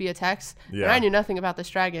of the week via text, Yeah. and I knew nothing about this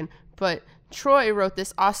dragon, but Troy wrote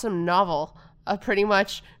this awesome novel of pretty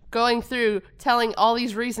much going through telling all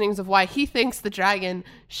these reasonings of why he thinks the dragon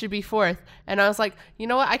should be 4th. And I was like, you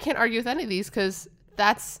know what? I can't argue with any of these because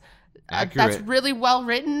that's Accurate. really well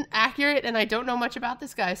written, accurate, and I don't know much about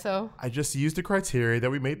this guy. So I just used the criteria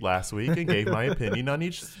that we made last week and gave my opinion on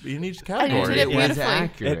each you category. did it It was beautifully.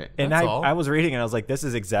 accurate. And That's I, all. I was reading and I was like, this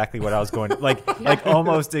is exactly what I was going to, like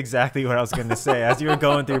almost exactly what I was going to say. As you were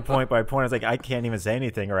going through point by point, I was like, I can't even say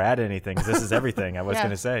anything or add anything because this is everything I was Yeah.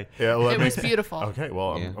 going to say. Yeah, well, that It was makes- beautiful. Okay,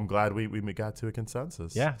 well, Yeah. I'm glad we got to a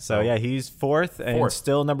consensus. Yeah. So yeah, he's 4th, and 4th.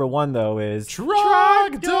 still number 1 though is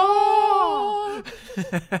Trogdor!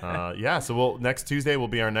 Yeah, so next Tuesday will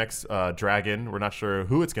be our next dragon. We're not sure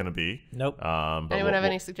who it's going to be. Nope. But Anyone have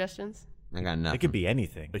any suggestions? I got nothing. It could be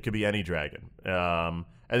anything. It could be any dragon.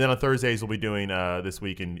 And then on Thursdays, we'll be doing This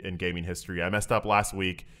Week in Gaming History. I messed up last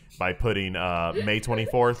week by putting May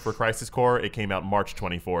 24th for Crisis Core. It came out March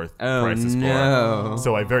 24th for Crisis Core.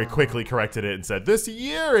 So I very quickly corrected it and said, this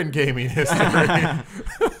year in gaming history.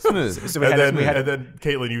 Smooth. So and then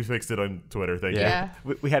Caitlin, you fixed it on Twitter. Thank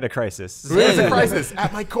you. We had a crisis. It's a crisis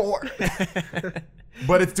at my core.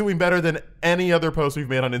 But it's doing better than any other post we've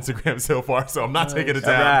made on Instagram so far, so I'm not taking it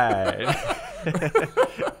down. Right.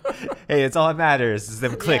 Hey, it's all that matters is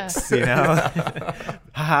them clicks, you know?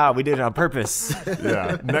 Haha, we did it on purpose.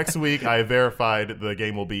 Yeah. Next week, I verified the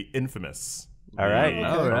game will be Infamous. All right.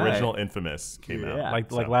 The original Infamous came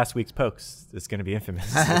out. Like last week's pokes. It's going to be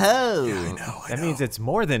Infamous. Oh. That means it's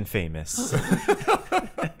more than famous.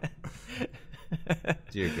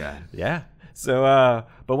 Dear God. Yeah. So,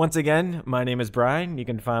 but once again, my name is Brian. You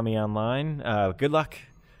can find me online. Good luck.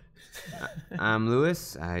 I'm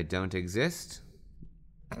Lewis. I don't exist.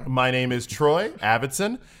 My name is Troy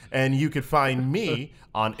Avidson, and you can find me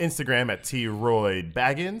on Instagram at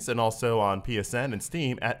TRoydBaggins and also on PSN and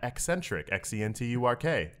Steam at Eccentric,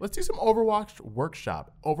 Xenturk. Let's do some Overwatch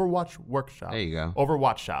Workshop. There you go.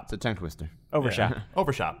 Overwatch Shop. It's a tongue twister. Overshot.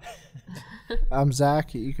 Overshop. I'm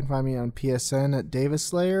Zach. You can find me on PSN at Davis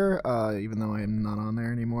Slayer, even though I'm not on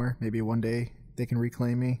there anymore. Maybe one day they can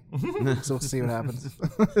reclaim me. So we'll see what happens.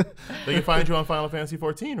 They can find you on Final Fantasy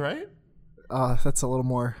 14, right? That's a little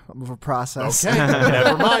more of a process. Okay,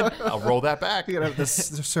 never mind. I'll roll that back. You gotta have the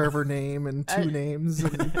server name and two names.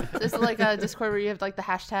 And Just like a Discord where you have like the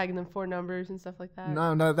hashtag and then 4 numbers and stuff like that.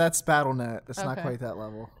 no, that's BattleNet. That's not Okay. quite that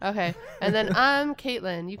level. Okay. And then I'm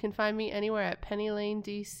Caitlin. You can find me anywhere at Penny Lane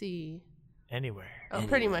DC. Anywhere. Oh,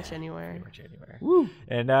 pretty much anywhere. Pretty much anywhere. Woo.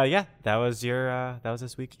 And that was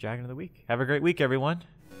this week's Dragon of the Week. Have a great week, everyone.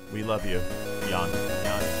 We love you. Jan.